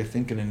Tzadok, I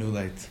think, in a new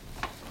light.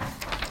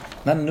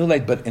 Not a new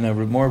light, but in a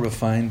more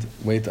refined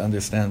way to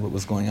understand what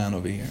was going on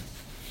over here.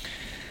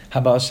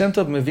 HaBaal Shem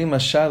Tov mevi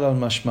mashal al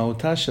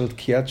mashmauta shel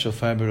tkiyat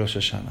shofar b'Rosh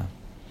Hashanah.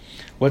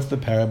 What's the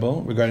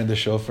parable regarding the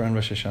shofar in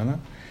Rosh Hashanah?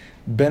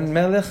 Ben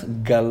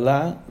Melech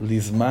gala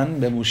lizman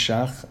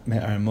bemushach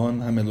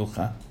me'armon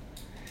hamelucha.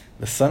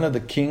 The son of the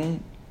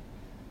king,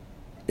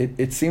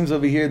 it seems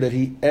over here that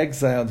he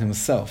exiled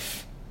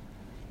himself.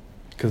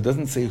 Because it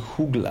doesn't say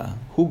hugla.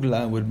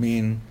 Hugla would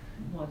mean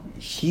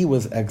he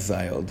was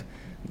exiled.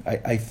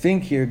 I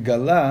think here,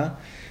 gala,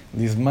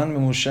 lizman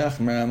bemushach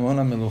me'armon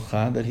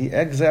hamelucha, that he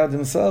exiled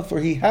himself, or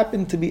he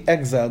happened to be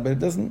exiled, but it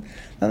doesn't,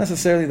 not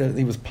necessarily that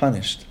he was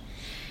punished.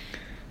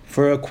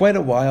 For quite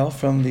a while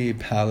from the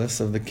palace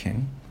of the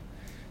king,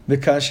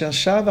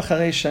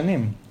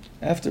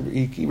 after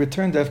he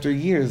returned after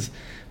years,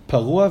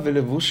 parua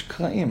velevush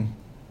kraim,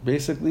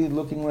 basically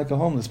looking like a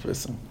homeless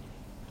person.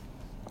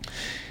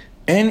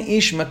 En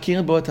ish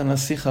makir bo et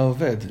hanasich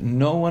haoved.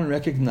 No one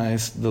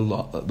recognized the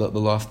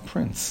lost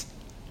prince.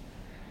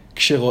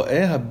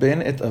 Ksheroeh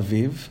haben et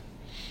aviv,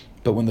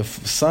 but when the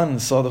son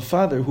saw the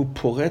father, who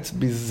poretz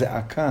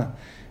bize'aka,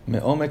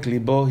 me'omek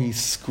libo, he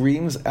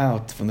screams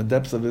out from the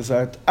depths of his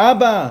heart,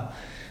 Abba!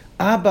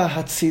 Abba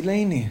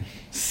hatzileni!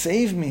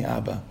 Save me,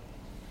 Abba!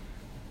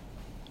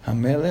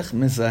 Hamelech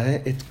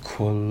mezaheh et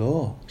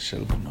kolo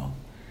shel bno.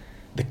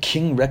 The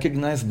king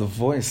recognized the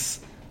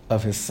voice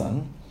of his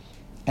son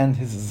and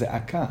his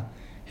ze'aka,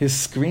 his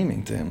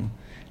screaming to him.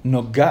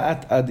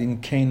 Nogaat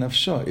adin kei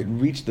nafsho. It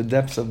reached the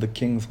depths of the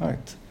king's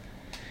heart.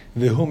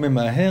 Vehu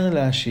memaher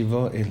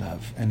la'ashivo elav.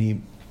 And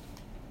he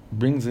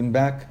brings him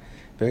back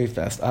very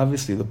fast.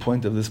 Obviously, the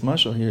point of this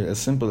mashal here, as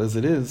simple as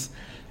it is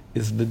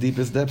the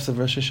deepest depths of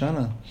Rosh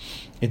Hashanah.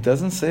 It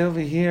doesn't say over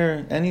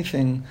here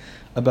anything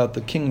about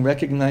the king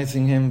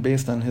recognizing him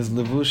based on his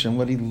levush and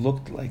what he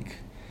looked like.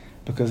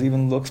 Because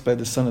even looks by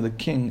the son of the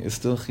king is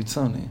still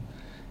chitzoni.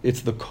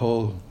 It's the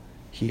kol.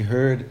 He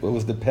heard what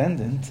was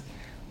dependent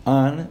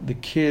on the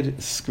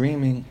kid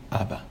screaming,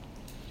 Abba.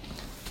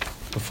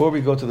 Before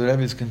we go to the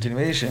Rebbe's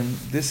continuation,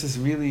 this is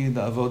really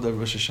the avodah of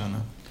Rosh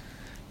Hashanah.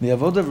 The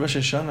avodah of Rosh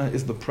Hashanah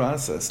is the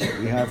process that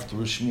we have to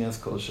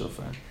Shmias Kol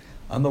Shofar.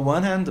 On the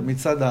one hand,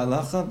 mitzad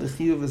halacha, the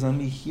chiyuv is on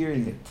me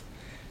hearing it.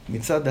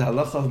 Mitzad the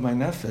halacha of my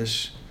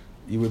nefesh,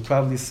 you would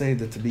probably say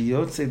that to be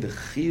yotze, the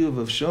chiyuv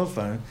of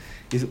shofar,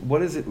 is what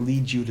does it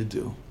lead you to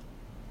do?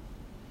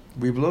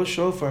 We blow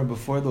shofar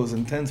before those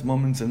intense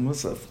moments in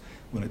Musaf,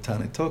 when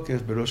etane tokef,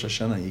 berosh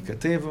Hashanah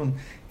yikatevun,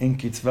 en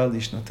kitzva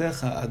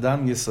lishnotecha,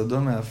 adam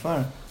yesodo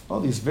me'afar,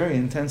 all these very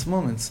intense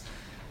moments.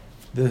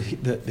 The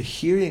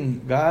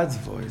hearing God's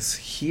voice,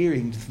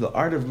 hearing the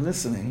art of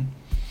listening,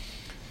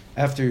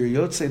 after your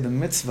yotze, the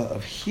mitzvah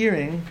of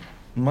hearing,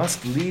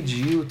 must lead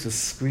you to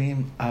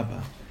scream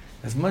Abba.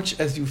 As much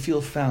as you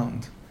feel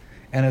found,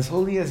 and as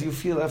holy as you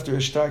feel after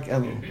a stark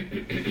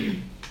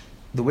Elul.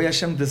 The way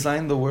Hashem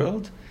designed the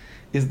world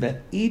is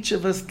that each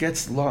of us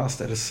gets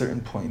lost at a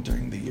certain point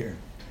during the year.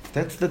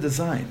 That's the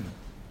design.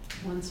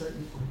 One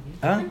certain point.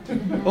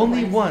 Huh?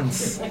 Only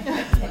once.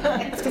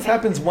 This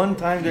happens one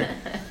time.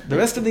 The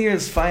rest of the year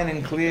is fine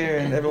and clear,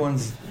 and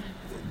everyone's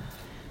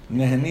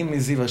nehenim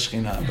miziv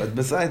hashchina. But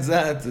besides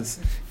that, it's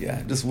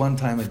just one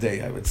time a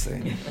day, I would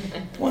say.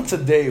 Once a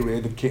day,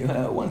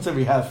 once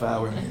every half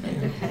hour,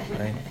 maybe.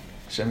 Right?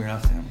 Shem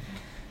Yirachem.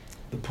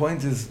 The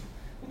point is,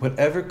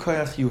 whatever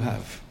koyach you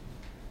have,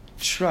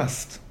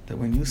 trust that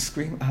when you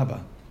scream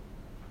Abba,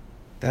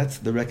 that's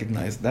the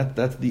recognized.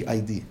 That's the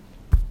ID.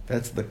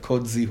 That's the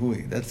code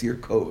zihui. That's your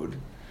code.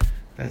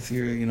 That's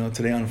your,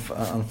 today on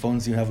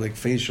phones you have like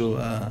facial,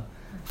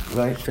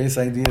 right? Face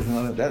IDs and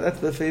all that. That's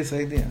the face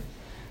idea.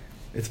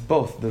 It's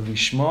both the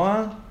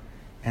lishmoa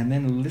and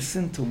then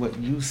listen to what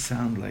you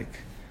sound like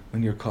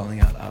when you're calling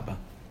out Abba.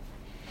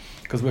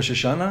 Because Rosh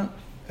Hashanah,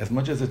 as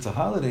much as it's a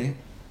holiday,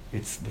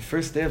 it's the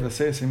first day of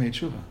Aseret Yemei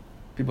Tshuva.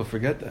 People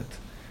forget that.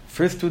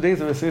 First 2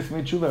 days of Aseret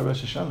Yemei Tshuva,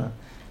 Rosh Hashanah.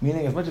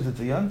 Meaning, as much as it's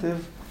a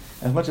Yantiv,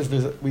 as much as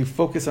we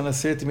focus on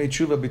Aseret Yemei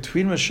Tshuva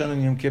between Rosh Hashanah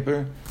and Yom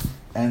Kippur,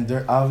 and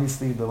there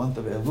obviously the month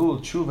of Elul,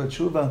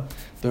 Tshuva,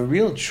 the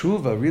real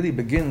Tshuva really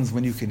begins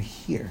when you can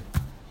hear.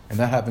 And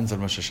that happens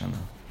on Rosh Hashanah.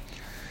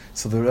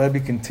 So the Rabbi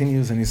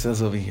continues and he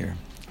says over here,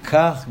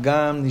 Kach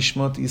gam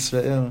nishmot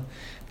Yisrael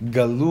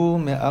galu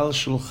me'al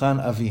shulchan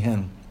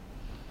avihen.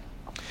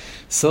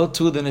 So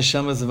too the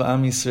neshamas of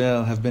Am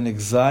Yisrael have been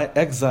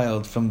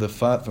exiled from their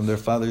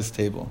father's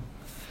table.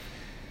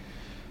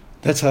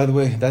 That's how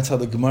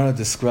the Gemara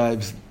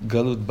describes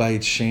Galut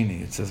Bayit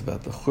Sheni. It says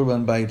about the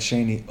Churban Bayit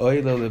Sheni,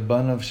 Oilo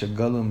lebanav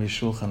shegalu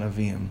mishulchan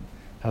avim.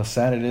 How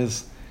sad it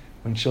is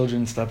when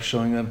children stop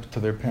showing up to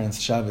their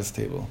parents' Shabbos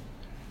table.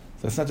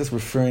 So it's not just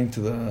referring to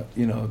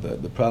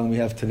the problem we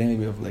have today,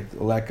 maybe of like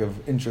a lack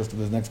of interest of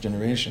this next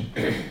generation.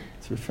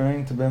 It's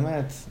referring to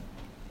Be'emet,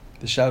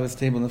 the Shabbos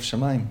table of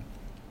Shamayim.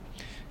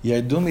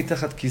 Yardu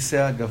mitachat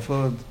kisei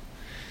hagavod.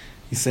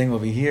 He's saying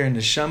over here,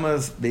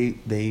 neshamas,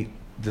 they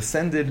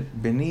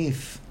descended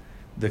beneath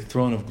the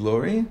throne of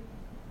glory.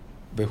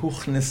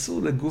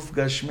 Vehuchnesu leguf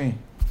gashmi.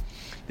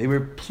 They were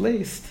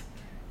placed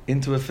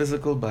into a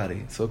physical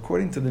body. So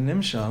according to the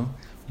Nimshal,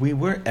 we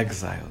were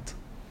exiled.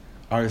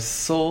 Our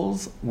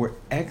souls were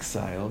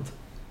exiled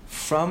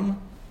from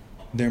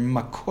their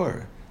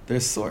makor, their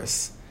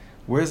source.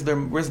 Where's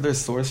their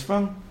source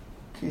from?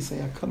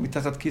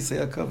 Mitachat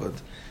kisei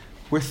hakavod.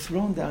 We're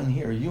thrown down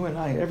here. You and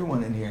I,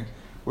 everyone in here,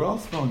 we're all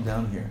thrown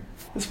down here.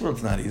 This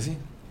world's not easy,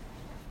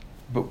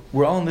 but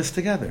we're all in this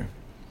together.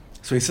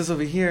 So he says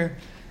over here,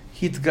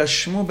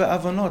 hitgashmu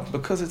be'avanot,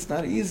 because it's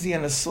not easy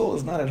and a soul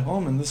is not at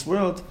home in this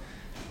world,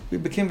 we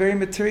became very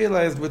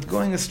materialized with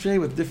going astray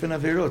with different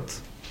avirot.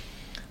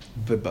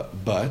 But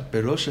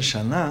beRosh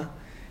Hashanah,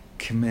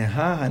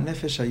 kmeha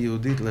hanefesh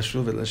hayehudit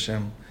lashuv el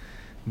Hashem.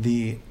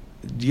 The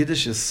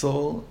Yiddish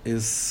soul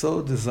is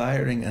so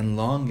desiring and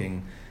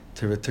longing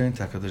to return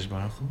to HaKadosh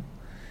Baruch Hu.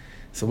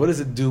 So what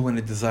does it do when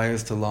it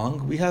desires to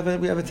long? We have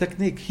a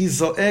technique. He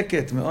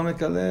zo'eket me'omek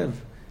halev.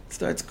 It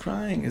starts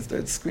crying. It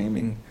starts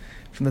screaming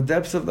from the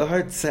depths of the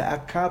heart.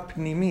 Se'aka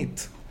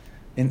pnimit,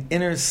 an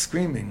inner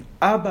screaming.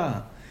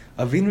 Abba,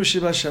 Avinu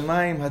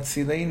shebashamayim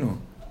hatzileinu.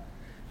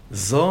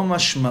 Zo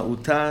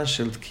mashma'uta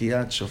shel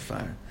tkiyat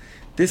shofar.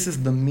 This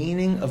is the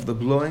meaning of the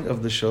blowing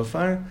of the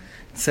shofar.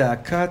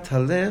 Tze'akat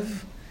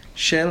halev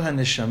shel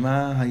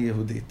haneshama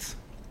hayehudit.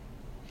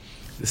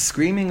 The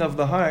screaming of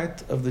the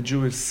heart of the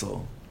Jewish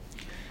soul.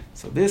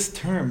 So this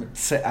term,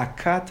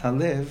 tze'akat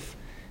halev,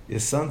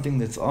 is something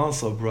that's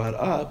also brought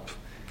up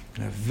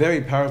in a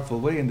very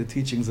powerful way in the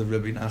teachings of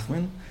Rabbi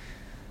Nachman.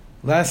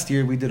 Last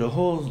year we did a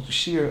whole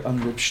shir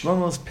on Reb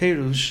Shlomo's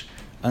Perush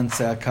on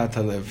tze'akat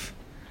halev.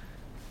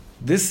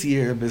 This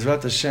year,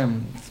 Bezrat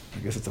Hashem, I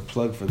guess it's a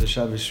plug for the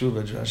Shabbos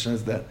Shuvah, Josh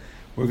says that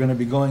we're going to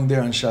be going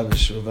there on Shabbos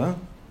Shuvah,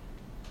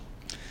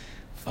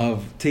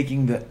 of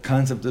taking the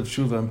concept of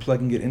Shuvah and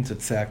plugging it into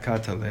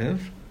Tze'akat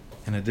Halev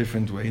in a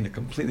different way, in a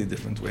completely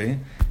different way,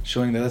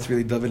 showing that that's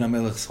really David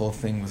HaMelech's whole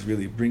thing, was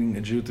really bringing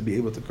a Jew to be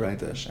able to cry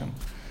to Hashem.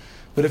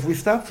 But if we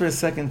stop for a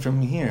second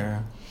from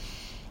here,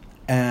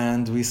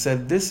 and we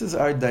said this is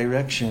our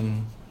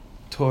direction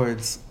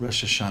towards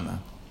Rosh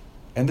Hashanah,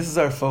 and this is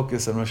our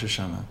focus on Rosh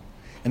Hashanah,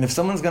 and if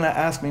someone's going to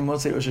ask me,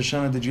 Motzei Rosh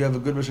Hashanah, did you have a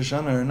good Rosh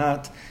Hashanah or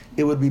not,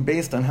 it would be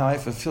based on how I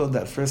fulfilled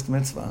that first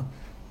mitzvah.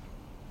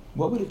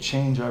 How would it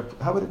change our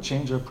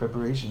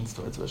preparations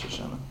towards Rosh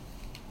Hashanah?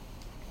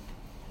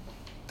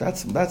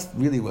 That's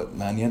really what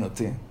ma'anyen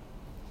oti.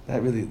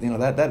 That really,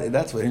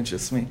 that's what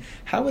interests me.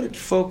 How would it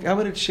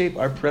shape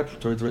our prep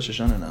towards Rosh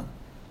Hashanah now?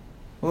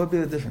 What would be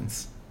the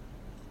difference?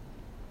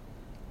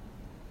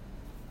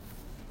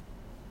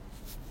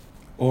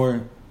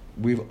 Or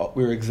we're all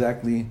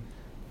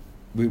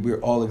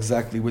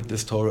exactly with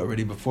this Torah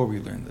already before we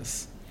learned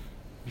this,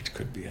 which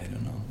could be, I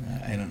don't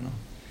know.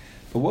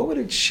 But what would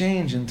it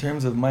change in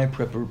terms of my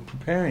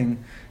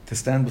preparing to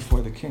stand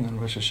before the King on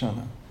Rosh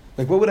Hashanah?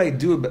 Like, what would I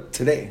do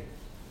today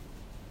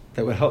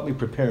that would help me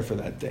prepare for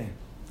that day?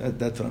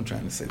 That's what I'm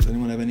trying to say. Does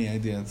anyone have any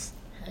ideas?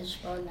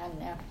 Hashbon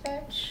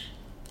HaNefesh.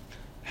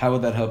 How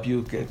would that help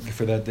you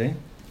for that day?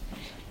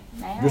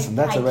 Listen,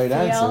 that's a right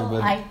answer.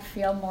 But I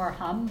feel more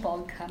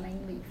humble coming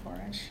before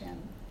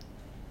Hashem.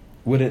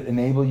 Would it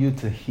enable you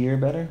to hear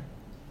better?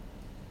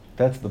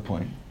 That's the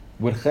point.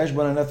 Would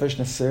Cheshbon HaNefesh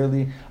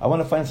necessarily... I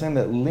want to find something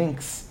that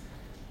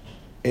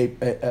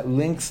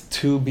links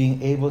to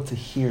being able to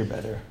hear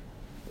better.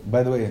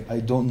 By the way, I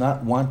do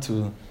not want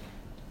to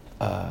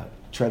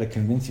try to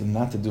convince you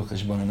not to do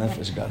Cheshbon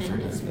HaNefesh, God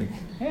forbid.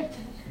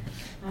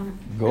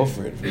 Go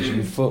for it. You should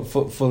be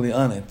fully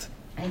on it.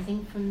 I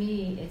think for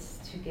me, it's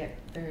to get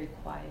very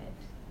quiet.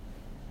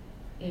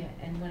 Yeah,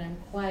 and when I'm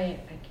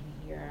quiet, I can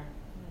hear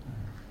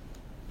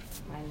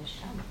my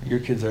neshama. Your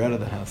kids are out of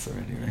the house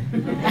already, right?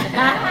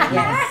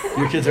 Yes.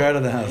 Your kids are out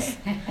of the house.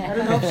 I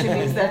don't know if she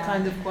means that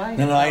kind of quiet.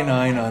 No, I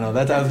know.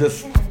 That I was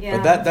just,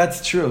 Yeah. but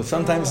that's true.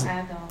 Sometimes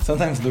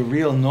the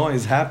real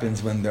noise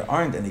happens when there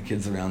aren't any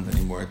kids around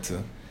anymore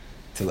to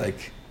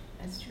like.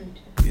 That's true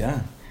too.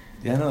 Yeah.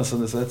 No. So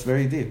that's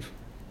very deep.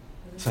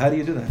 So how do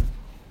you do that?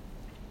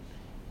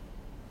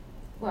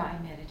 Well, I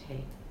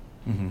meditate.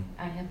 Mm-hmm.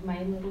 I have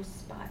my little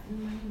spot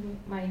in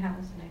my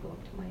house, and I go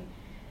up to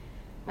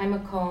my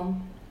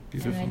makom,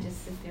 Beautiful. and I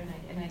just sit there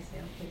and I say,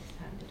 okay, it's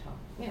time to talk.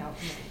 And I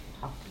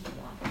talk to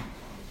God.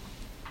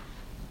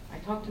 I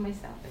talk to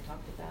myself. I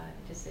talk to God.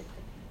 I just sit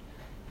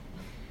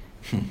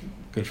there.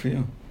 Good for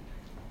you.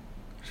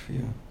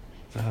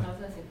 So I was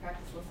going to say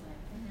practice listening.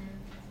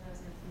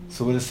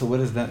 So what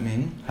does that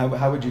mean?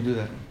 How would you do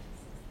that?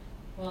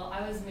 Well,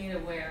 I was made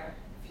aware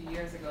a few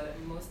years ago that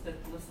most of the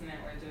listening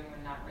that we're doing,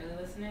 we're not really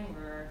listening.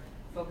 We're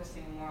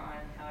focusing more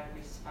on how to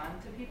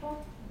respond to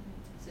people.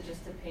 So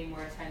just to pay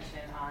more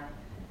attention on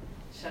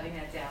shutting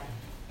that down.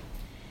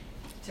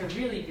 To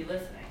really be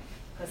listening.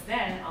 Because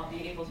then I'll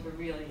be able to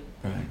really.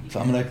 Right. So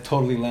I'm gonna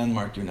totally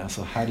landmark you now.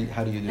 So how do you do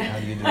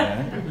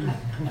that?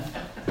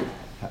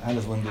 How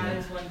does one do How that?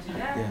 does one do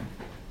that? Yeah.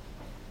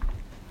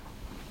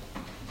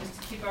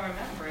 Just to keep on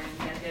remembering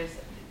that there's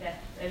that.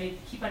 I mean,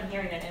 keep on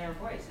hearing that inner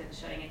voice and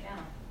shutting it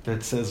down.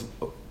 That says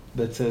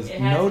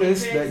It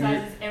notice it that you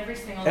criticizes every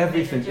single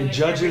everything. Thing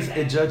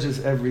It judges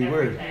every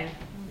word. Everything.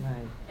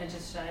 Right. And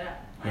just shut it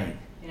up. Like, Right.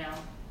 you know,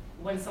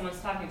 when someone's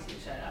talking to you,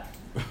 shut up.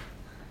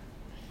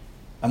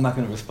 I'm not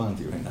going to respond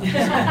to you right now.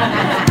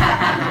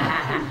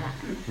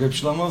 Reb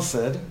Shlomo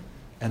said,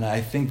 and I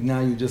think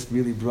now you just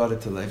really brought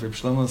it to life. Reb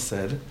Shlomo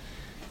said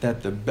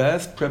that the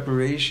best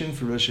preparation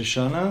for Rosh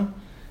Hashanah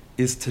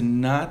is to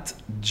not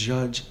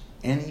judge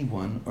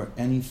anyone or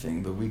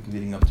anything the week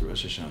leading up to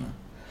Rosh Hashanah.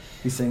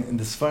 He's saying, and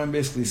the Sfarim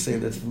basically say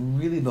that's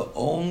really the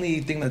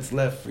only thing that's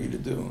left for you to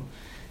do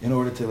in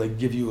order to like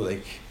give you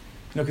like,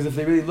 because if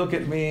they really look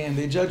at me and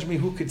they judge me,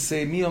 who could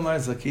say, Mi Omar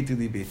Zakiti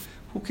Libi?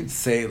 Who could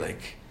say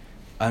like,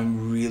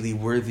 I'm really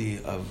worthy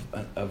of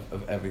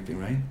everything,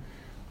 right?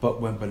 But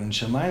in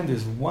Shemayim,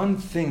 there's one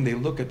thing they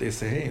look at. They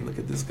say, "Hey, look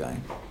at this guy.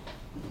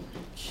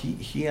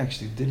 He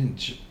actually didn't.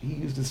 He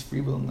used his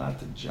free will not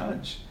to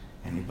judge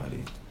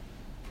anybody.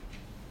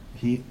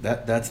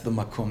 That's the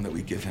makom that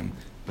we give him.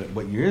 But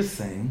what you're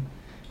saying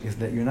is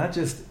that you're not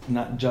just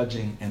not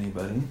judging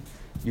anybody.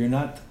 You're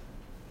not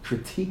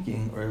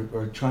critiquing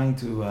or trying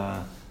to.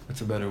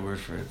 What's a better word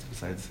for it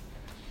besides?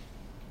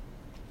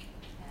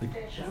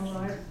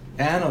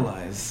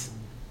 Analyze.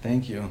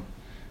 Thank you.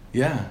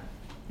 Yeah.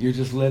 You're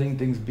just letting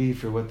things be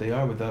for what they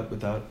are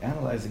without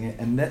analyzing it,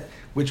 and that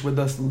which would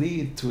thus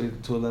lead to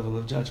a level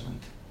of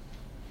judgment.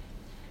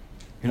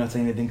 You're not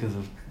saying anything because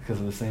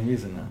of the same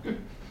reason now.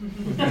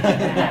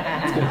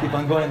 It's going to keep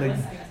on going.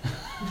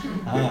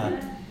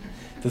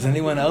 Does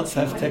anyone else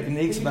have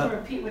techniques about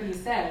repeat what he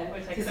said,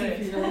 Which I to see could.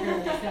 if you really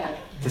heard what he said.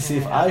 to see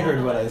if I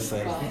heard what I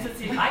said? To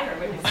see if I heard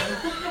what you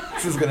said.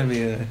 This is going to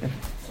be a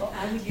So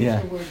I would use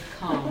Yeah. the word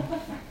calm.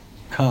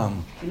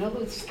 calm. You know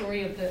the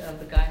story of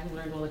the guy who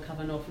learned all the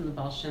kavanot from the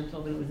Baal Shem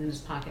Tov and it was in his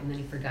pocket and then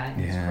he forgot and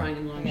he was Yeah. crying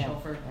and blowing Yeah,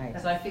 shofar.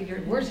 right. So I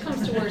figured, worst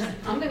comes to worst,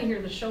 I'm going to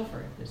hear the shofar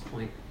at this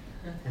point.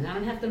 And I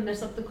don't have to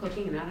mess up the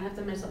cooking and I don't have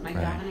to mess up my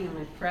Right. davening and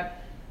my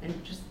prep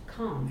and just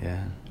calm.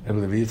 Yeah.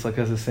 Rebbe Yitzchak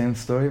has the same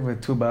story where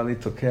two Bali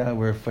Tokea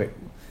were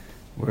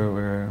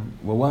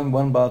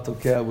one Baal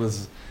Tokea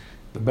was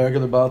the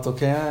regular Baal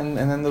Tokea, and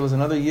then there was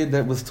another Yid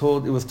that was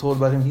told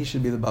about him he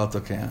should be the Baal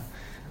Tokea.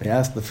 They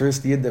asked the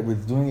first Yid that was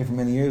doing it for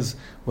many years,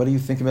 what do you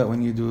think about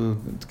when you do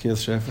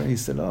Tekiyas Shofar? He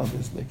said,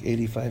 there's like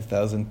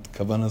 85,000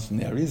 Kavanas from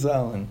the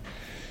Arizal and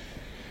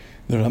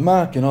the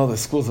Ramak and all the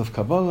schools of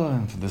Kabbalah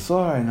and the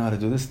Zohar, I know how to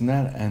do this and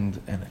that, and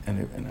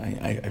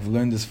I've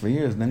learned this for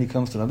years. And then he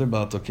comes to another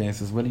Baal Tokea and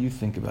says, what do you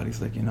think about it?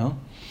 He's like, I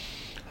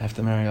have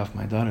to marry off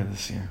my daughter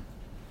this year.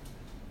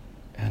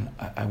 And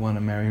I want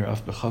to marry her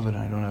off b'chavod and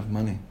I don't have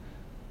money.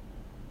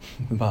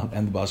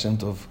 And the Baal Shem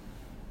Tov,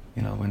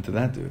 went to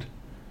that dude.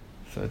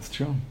 So it's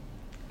true.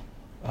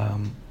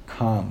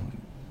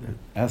 Calm.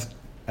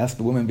 Ask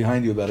the woman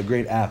behind you about a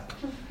great app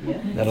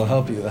that'll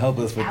help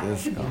us with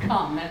this.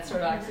 Calm, that's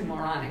sort of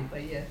oxymoronic,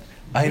 but yeah.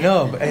 I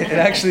know, but it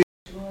actually.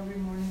 Go every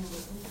morning,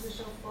 listen to the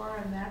shofar,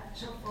 and that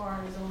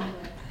shofar is only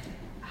like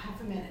half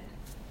a minute.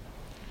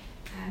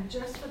 And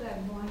just for that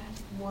one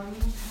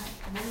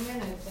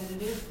minute that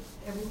it is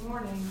every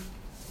morning,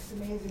 it's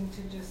amazing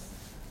to just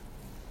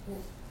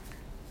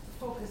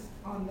focus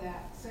on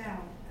that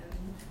sound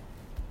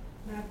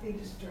and not be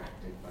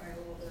distracted by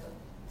all the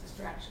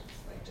distractions.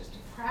 Like just to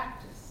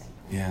practice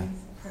being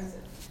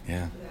present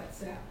Yeah. to that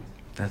sound.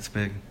 That's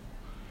big.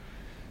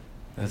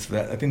 I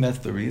think that's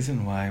the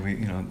reason why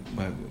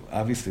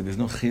obviously there's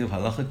no chiyuv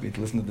halachically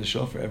to listen to the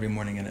shofar every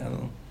morning in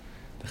Elul.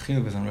 The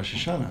chiyuv is on Rosh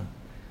Hashanah,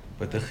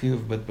 but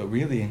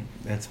really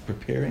that's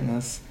preparing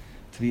us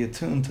to be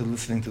attuned to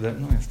listening to that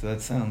noise, to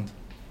that sound.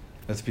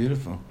 That's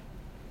beautiful.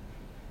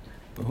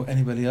 But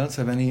anybody else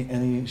have any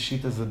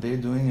shittas that they're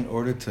doing in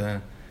order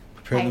to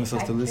prepare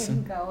themselves to listen?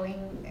 I've been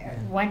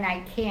going when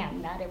I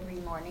can, not every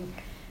morning.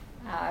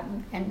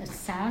 And the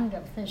sound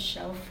of the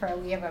shofar,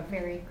 we have a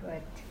very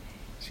good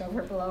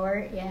shofar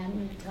blower,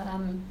 and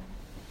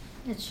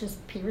it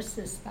just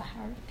pierces the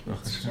heart.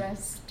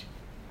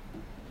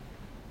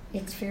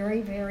 It's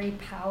very, very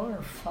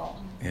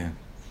powerful. Yeah,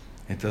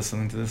 it does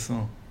something to the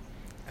soul.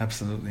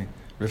 Absolutely.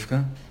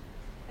 Rivka?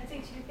 I'd say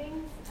two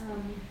things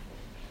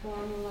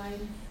along the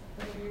lines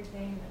of what you're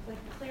saying. It's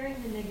like clearing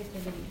the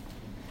negativity.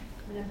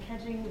 When I'm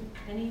catching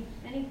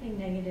anything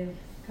negative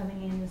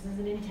coming in, this is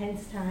an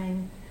intense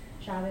time,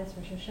 Shabbos,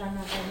 Rosh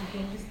Hashanah,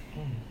 everything, just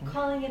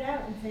calling it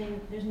out and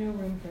saying there's no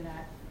room for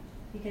that.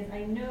 Because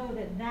I know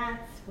that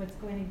that's what's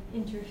going to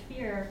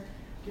interfere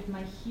with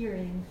my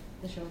hearing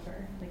the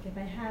shofar. Like if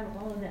I have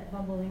all of that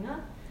bubbling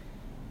up,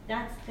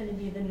 that's going to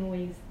be the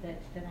noise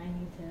that I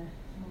need to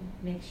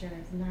make sure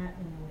it's not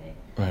in the way.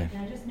 Right.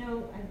 And I just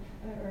know,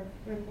 or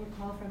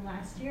recall from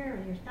last year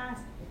or years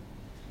past,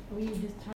 we just talked